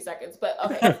like 2 seconds. But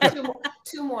okay,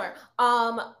 two more.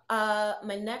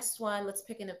 My next one. Let's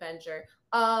pick an Avenger.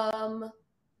 I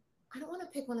don't want to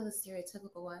pick one of the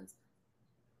stereotypical ones.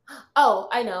 Oh,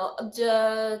 I know.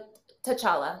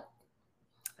 T'Challa.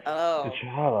 Oh,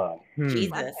 T'Challa.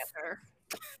 Jesus.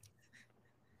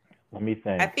 Let me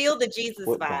think. I feel the Jesus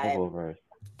what vibe, Bible verse?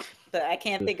 but I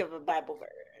can't think of a Bible verse.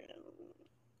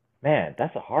 Man,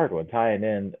 that's a hard one, tying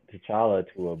in T'Challa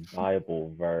to a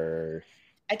Bible verse.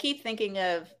 I keep thinking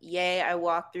of, yea, I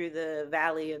walk through the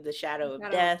valley of the shadow of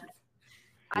death.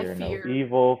 Fear no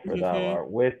evil, for thou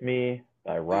art with me.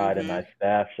 Thy rod and thy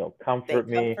staff shall comfort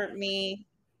me. Comfort me.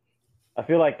 I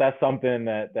feel like that's something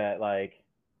that like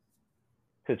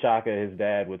T'Chaka, his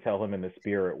dad, would tell him in the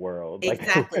spirit world.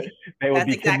 Exactly. Like, they would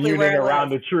be communing around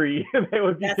the tree. They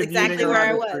would be communing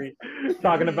around the tree,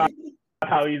 talking about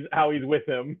how he's with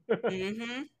him.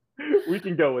 We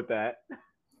can go with that.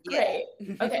 Great.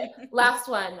 Okay, last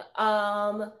one.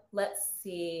 Let's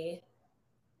see.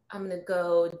 I'm gonna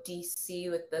go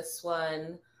DC with this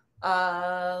one.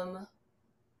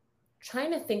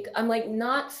 Trying to think. I'm like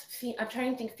not. I'm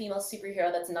trying to think female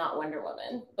superhero that's not Wonder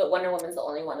Woman, but Wonder Woman's the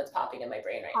only one that's popping in my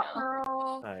brain right now.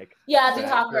 Girl. Like, yeah, do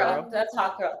Hawk Girl. That's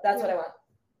Hawk Girl. That's what I want.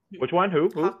 Which one? Who?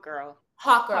 Hawk Girl.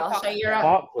 Hawk Girl. Shira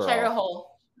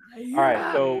Hole. All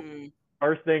right. So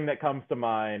first thing that comes to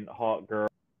mind, Hawk Girl,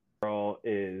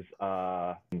 is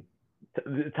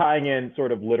tying in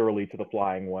sort of literally to the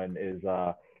flying one is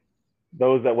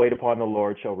those that wait upon the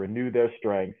Lord shall renew their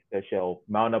strength. They shall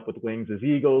mount up with wings as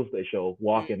eagles. They shall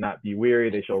walk and not be weary.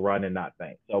 They shall run and not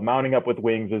faint. So mounting up with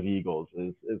wings as eagles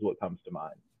is what comes to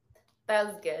mind. That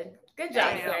was good. Good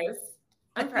job, guys.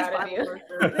 I'm proud of you.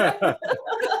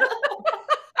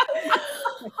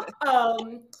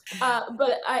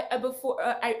 But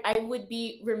I would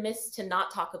be remiss to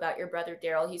not talk about your brother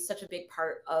Daryl. He's such a big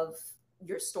part of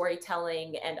your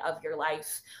storytelling and of your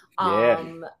life.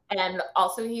 And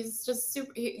also he's just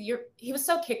super. He was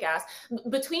so kick-ass.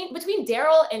 Between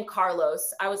Daryl and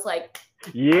Carlos, I was like,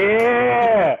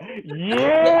 yeah,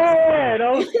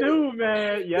 those two,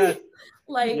 man, yes.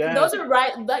 Those are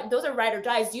right. Like those are ride or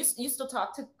dies. Do you still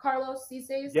talk to Carlos these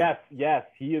days? Yes.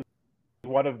 He is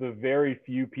one of the very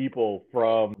few people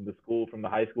from the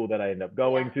high school that I ended up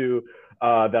going to,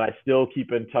 that I still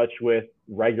keep in touch with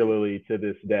regularly to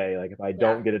this day. Like if I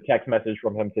don't get a text message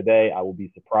from him today, I will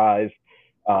be surprised.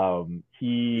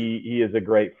 He is a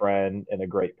great friend and a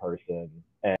great person,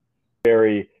 and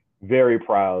very, very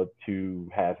proud to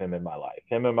have him in my life.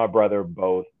 Him and my brother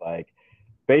both, like,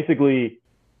 basically.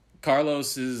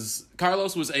 Carlos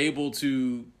was able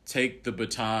to take the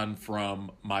baton from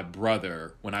my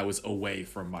brother when I was away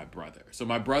from my brother. So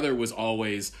my brother was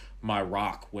always my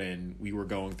rock when we were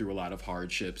going through a lot of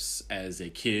hardships as a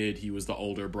kid. He was the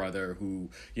older brother who,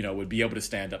 would be able to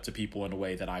stand up to people in a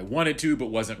way that I wanted to,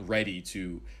 but wasn't ready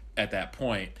to at that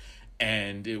point.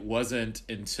 And it wasn't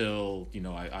until,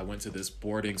 I went to this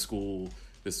boarding school,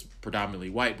 this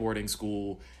predominantly white boarding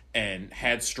school, and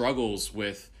had struggles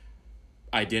with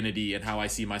identity and how I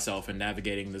see myself in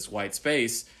navigating this white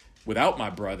space without my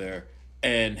brother,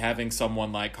 and having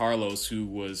someone like Carlos who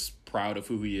was proud of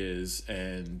who he is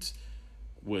and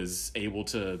was able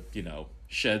to,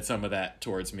 shed some of that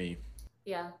towards me.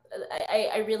 Yeah,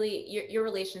 I really, your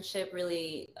relationship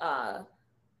really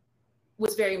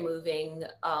was very moving.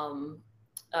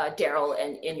 Daryl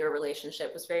and in your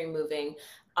relationship was very moving.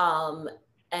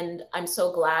 And I'm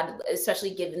so glad,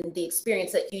 especially given the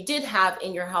experience that you did have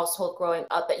in your household growing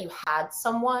up, that you had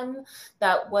someone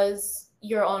that was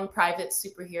your own private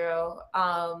superhero.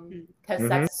 Because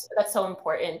that's so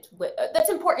important. That's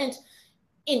important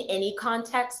in any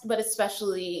context, but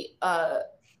especially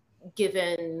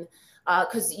given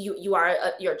because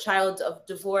you're a child of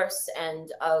divorce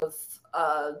and of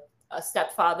a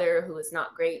stepfather who is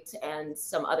not great and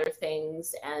some other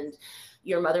things, and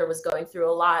your mother was going through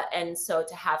a lot. And so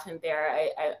to have him there,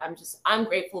 I'm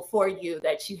grateful for you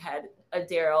that you had a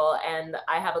Daryl, and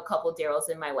I have a couple Daryls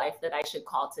in my life that I should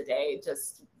call today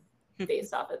just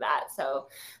based off of that. So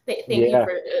thank you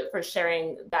for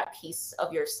sharing that piece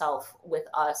of yourself with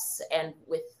us and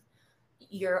with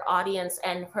your audience,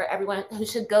 and for everyone who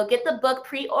should go get the book,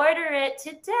 pre-order it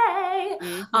today.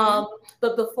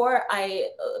 But before I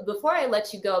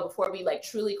let you go, before we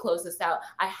truly close this out,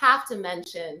 I have to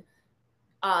mention,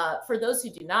 for those who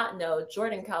do not know,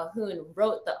 Jordan Calhoun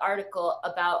wrote the article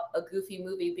about a Goofy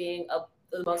movie being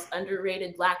the most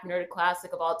underrated Black nerd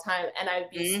classic of all time, and I'd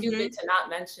be stupid to not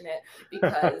mention it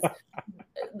because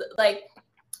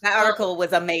that article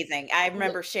was amazing. I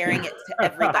remember sharing it to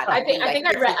everybody. I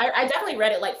definitely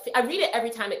read it. I read it every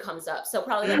time it comes up. So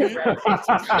probably read it 3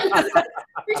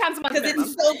 times a month. Because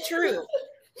it's so true.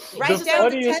 Right down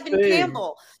to Tevin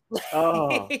Campbell.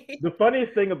 The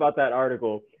funniest thing about that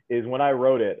article is when I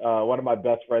wrote it, one of my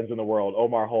best friends in the world,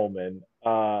 Omar Holman,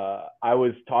 I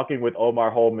was talking with Omar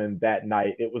Holman that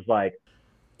night. It was like,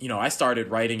 I started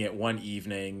writing it one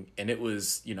evening, and it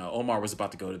was, Omar was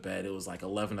about to go to bed. It was like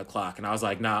 11 o'clock. And I was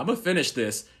like, nah, I'm going to finish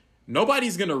this.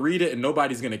 Nobody's going to read it and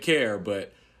nobody's going to care,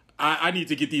 but I need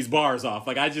to get these bars off.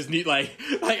 I just need I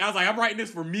was like, I'm writing this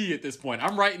for me at this point.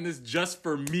 I'm writing this just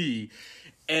for me.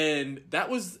 And that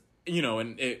was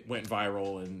and it went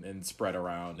viral and spread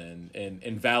around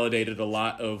and validated a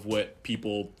lot of what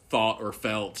people thought or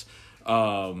felt,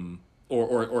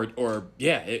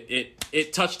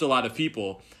 it touched a lot of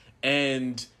people.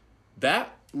 And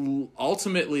that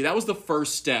ultimately, that was the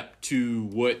first step to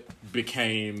what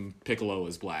became Piccolo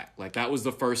is Black. Like, that was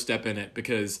the first step in it,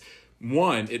 because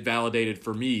one, it validated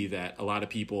for me that a lot of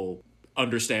people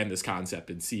understand this concept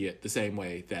and see it the same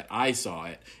way that I saw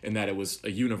it, and that it was a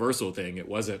universal thing. It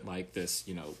wasn't like this,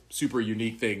 super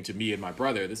unique thing to me and my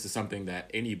brother. This is something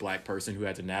that any Black person who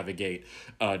had to navigate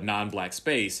a non-Black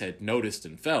space had noticed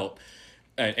and felt,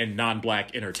 and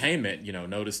non-Black entertainment,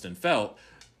 noticed and felt,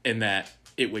 and that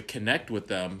it would connect with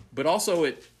them. But also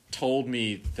it told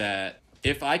me that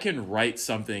if I can write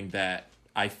something that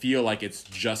I feel like it's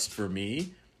just for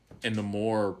me, and the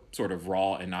more sort of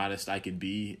raw and honest I can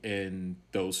be in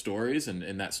those stories and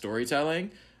in that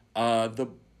storytelling,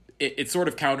 it's sort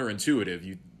of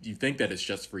counterintuitive. You think that it's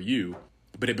just for you,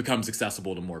 but it becomes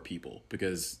accessible to more people,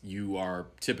 because you are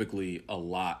typically a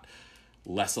lot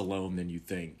less alone than you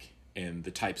think in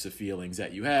the types of feelings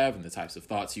that you have and the types of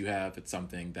thoughts you have. It's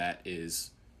something that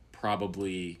is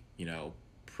probably,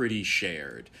 pretty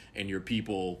shared, and your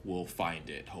people will find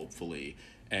it, hopefully.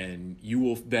 And you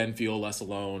will then feel less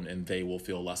alone, and they will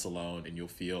feel less alone, and you'll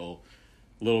feel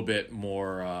a little bit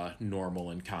more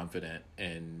normal and confident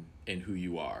in who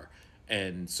you are.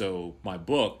 And so my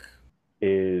book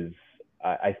is,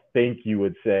 I think you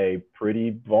would say,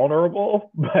 pretty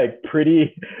vulnerable, like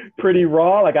pretty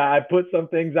raw. Like, I put some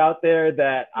things out there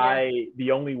that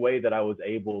the only way that I was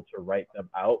able to write them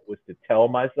out was to tell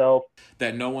myself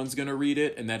that no one's going to read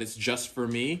it and that it's just for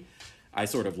me. I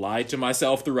sort of lied to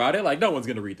myself throughout it. Like, no one's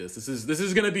going to read this. This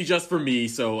is going to be just for me.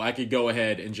 So I could go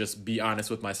ahead and just be honest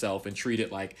with myself and treat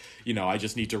it like, I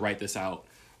just need to write this out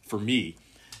for me.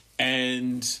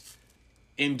 And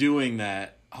in doing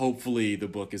that, hopefully the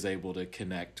book is able to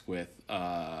connect with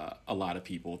a lot of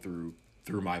people through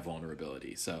my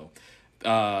vulnerability. So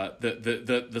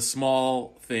the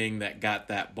small thing that got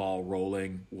that ball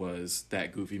rolling was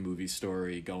that Goofy movie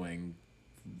story going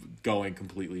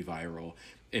completely viral,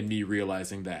 and me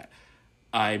realizing that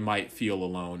I might feel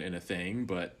alone in a thing,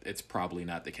 but it's probably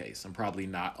not the case. I'm probably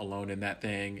not alone in that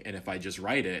thing. And if I just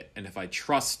write it, and if I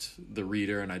trust the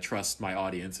reader, and I trust my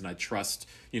audience, and I trust,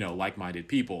 like-minded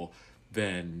people,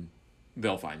 then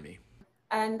they'll find me.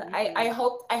 And I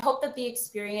hope that the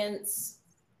experience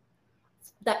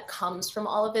that comes from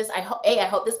all of this, I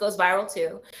hope this goes viral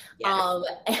too.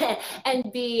 Yes.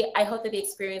 And B, I hope that the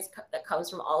experience that comes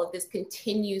from all of this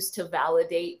continues to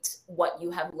validate what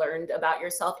you have learned about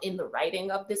yourself in the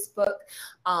writing of this book,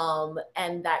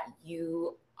 and that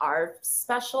you are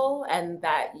special, and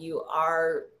that you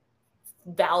are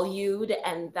valued,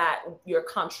 and that your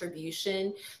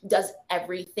contribution does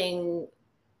everything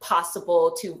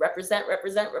possible to represent.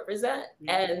 Mm-hmm.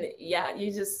 And yeah,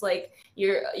 you just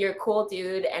you're a cool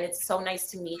dude, and it's so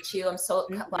nice to meet you. I'm so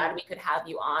glad we could have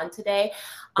you on today.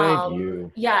 Thank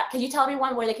you. Yeah, can you tell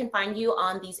everyone where they can find you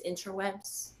on these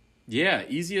interwebs? Yeah,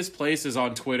 easiest place is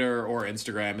on Twitter or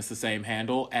Instagram. It's the same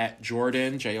handle, at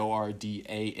Jordan,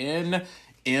 Jordan,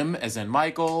 M as in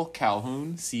Michael,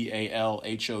 Calhoun,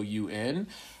 Calhoun.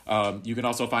 You can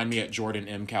also find me at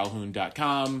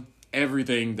jordanmcalhoun.com.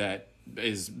 Everything that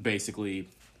is basically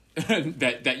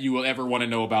that you will ever want to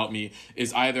know about me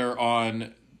is either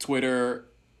on Twitter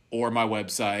or my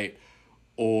website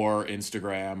or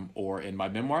Instagram or in my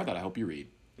memoir that I hope you read.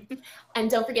 And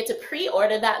don't forget to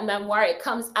pre-order that memoir. It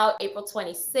comes out April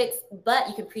 26th, but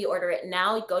you can pre-order it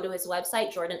now. Go to his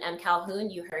website, Jordan M. Calhoun.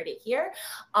 You heard it here.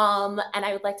 And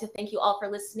I would like to thank you all for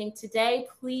listening today.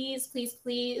 Please, please,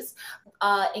 please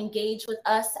engage with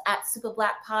us at Super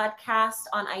Black Podcast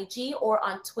on IG or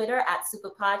on Twitter at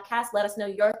Super Podcast. Let us know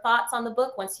your thoughts on the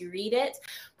book once you read it.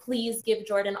 Please give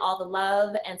Jordan all the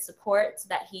love and support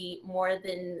that he more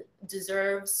than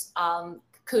deserves.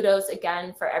 Kudos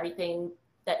again for everything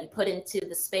that you put into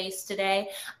the space today.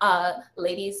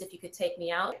 Ladies, if you could take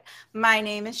me out. My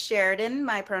name is Sheridan.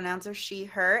 My pronouns are she,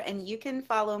 her, and you can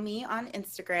follow me on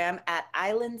Instagram at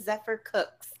Island Zephyr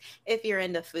Cooks if you're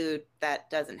into food that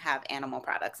doesn't have animal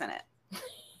products in it.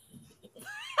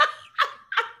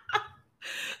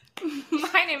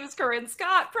 My name is Corinne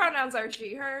Scott. Pronouns are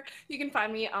she, her. You can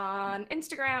find me on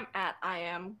Instagram at I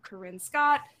am Corinne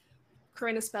Scott.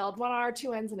 Corinne is spelled 1 R,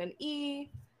 2 N's, and an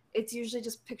E. It's usually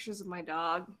just pictures of my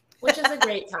dog, which is a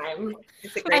great time.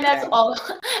 And as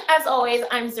always,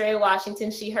 I'm Zuri Washington,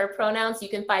 she, her pronouns. You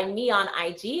can find me on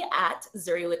IG at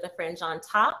Zuri with the fringe on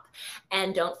top.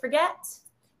 And don't forget,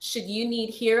 should you need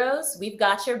heroes, we've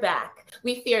got your back.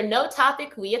 We fear no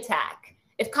topic we attack.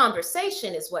 If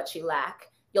conversation is what you lack,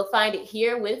 You'll find it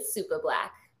here with Super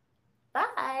Black.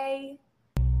 Bye.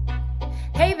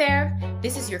 Hey there,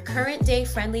 this is your current day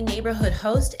friendly neighborhood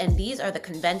host, and these are the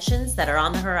conventions that are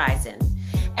on the horizon.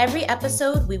 Every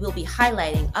episode, we will be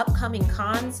highlighting upcoming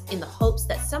cons in the hopes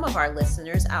that some of our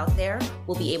listeners out there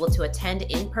will be able to attend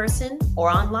in person or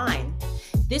online.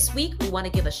 This week, we want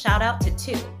to give a shout out to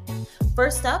two.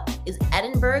 First up is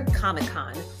Edinburgh Comic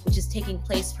Con, which is taking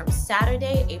place from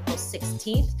Saturday, April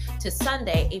 16th to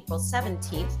Sunday, April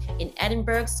 17th in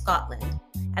Edinburgh, Scotland,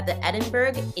 at the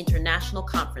Edinburgh International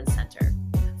Conference Center.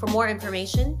 For more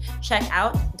information, check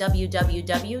out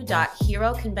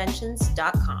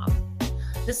www.heroconventions.com.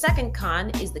 The second con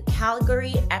is the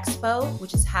Calgary Expo,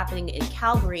 which is happening in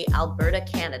Calgary, Alberta,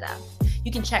 Canada.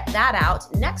 You can check that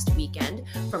out next weekend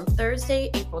from Thursday,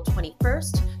 April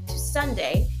 21st to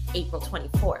Sunday, April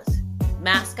 24th.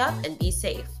 Mask up and be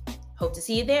safe. Hope to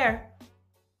see you there.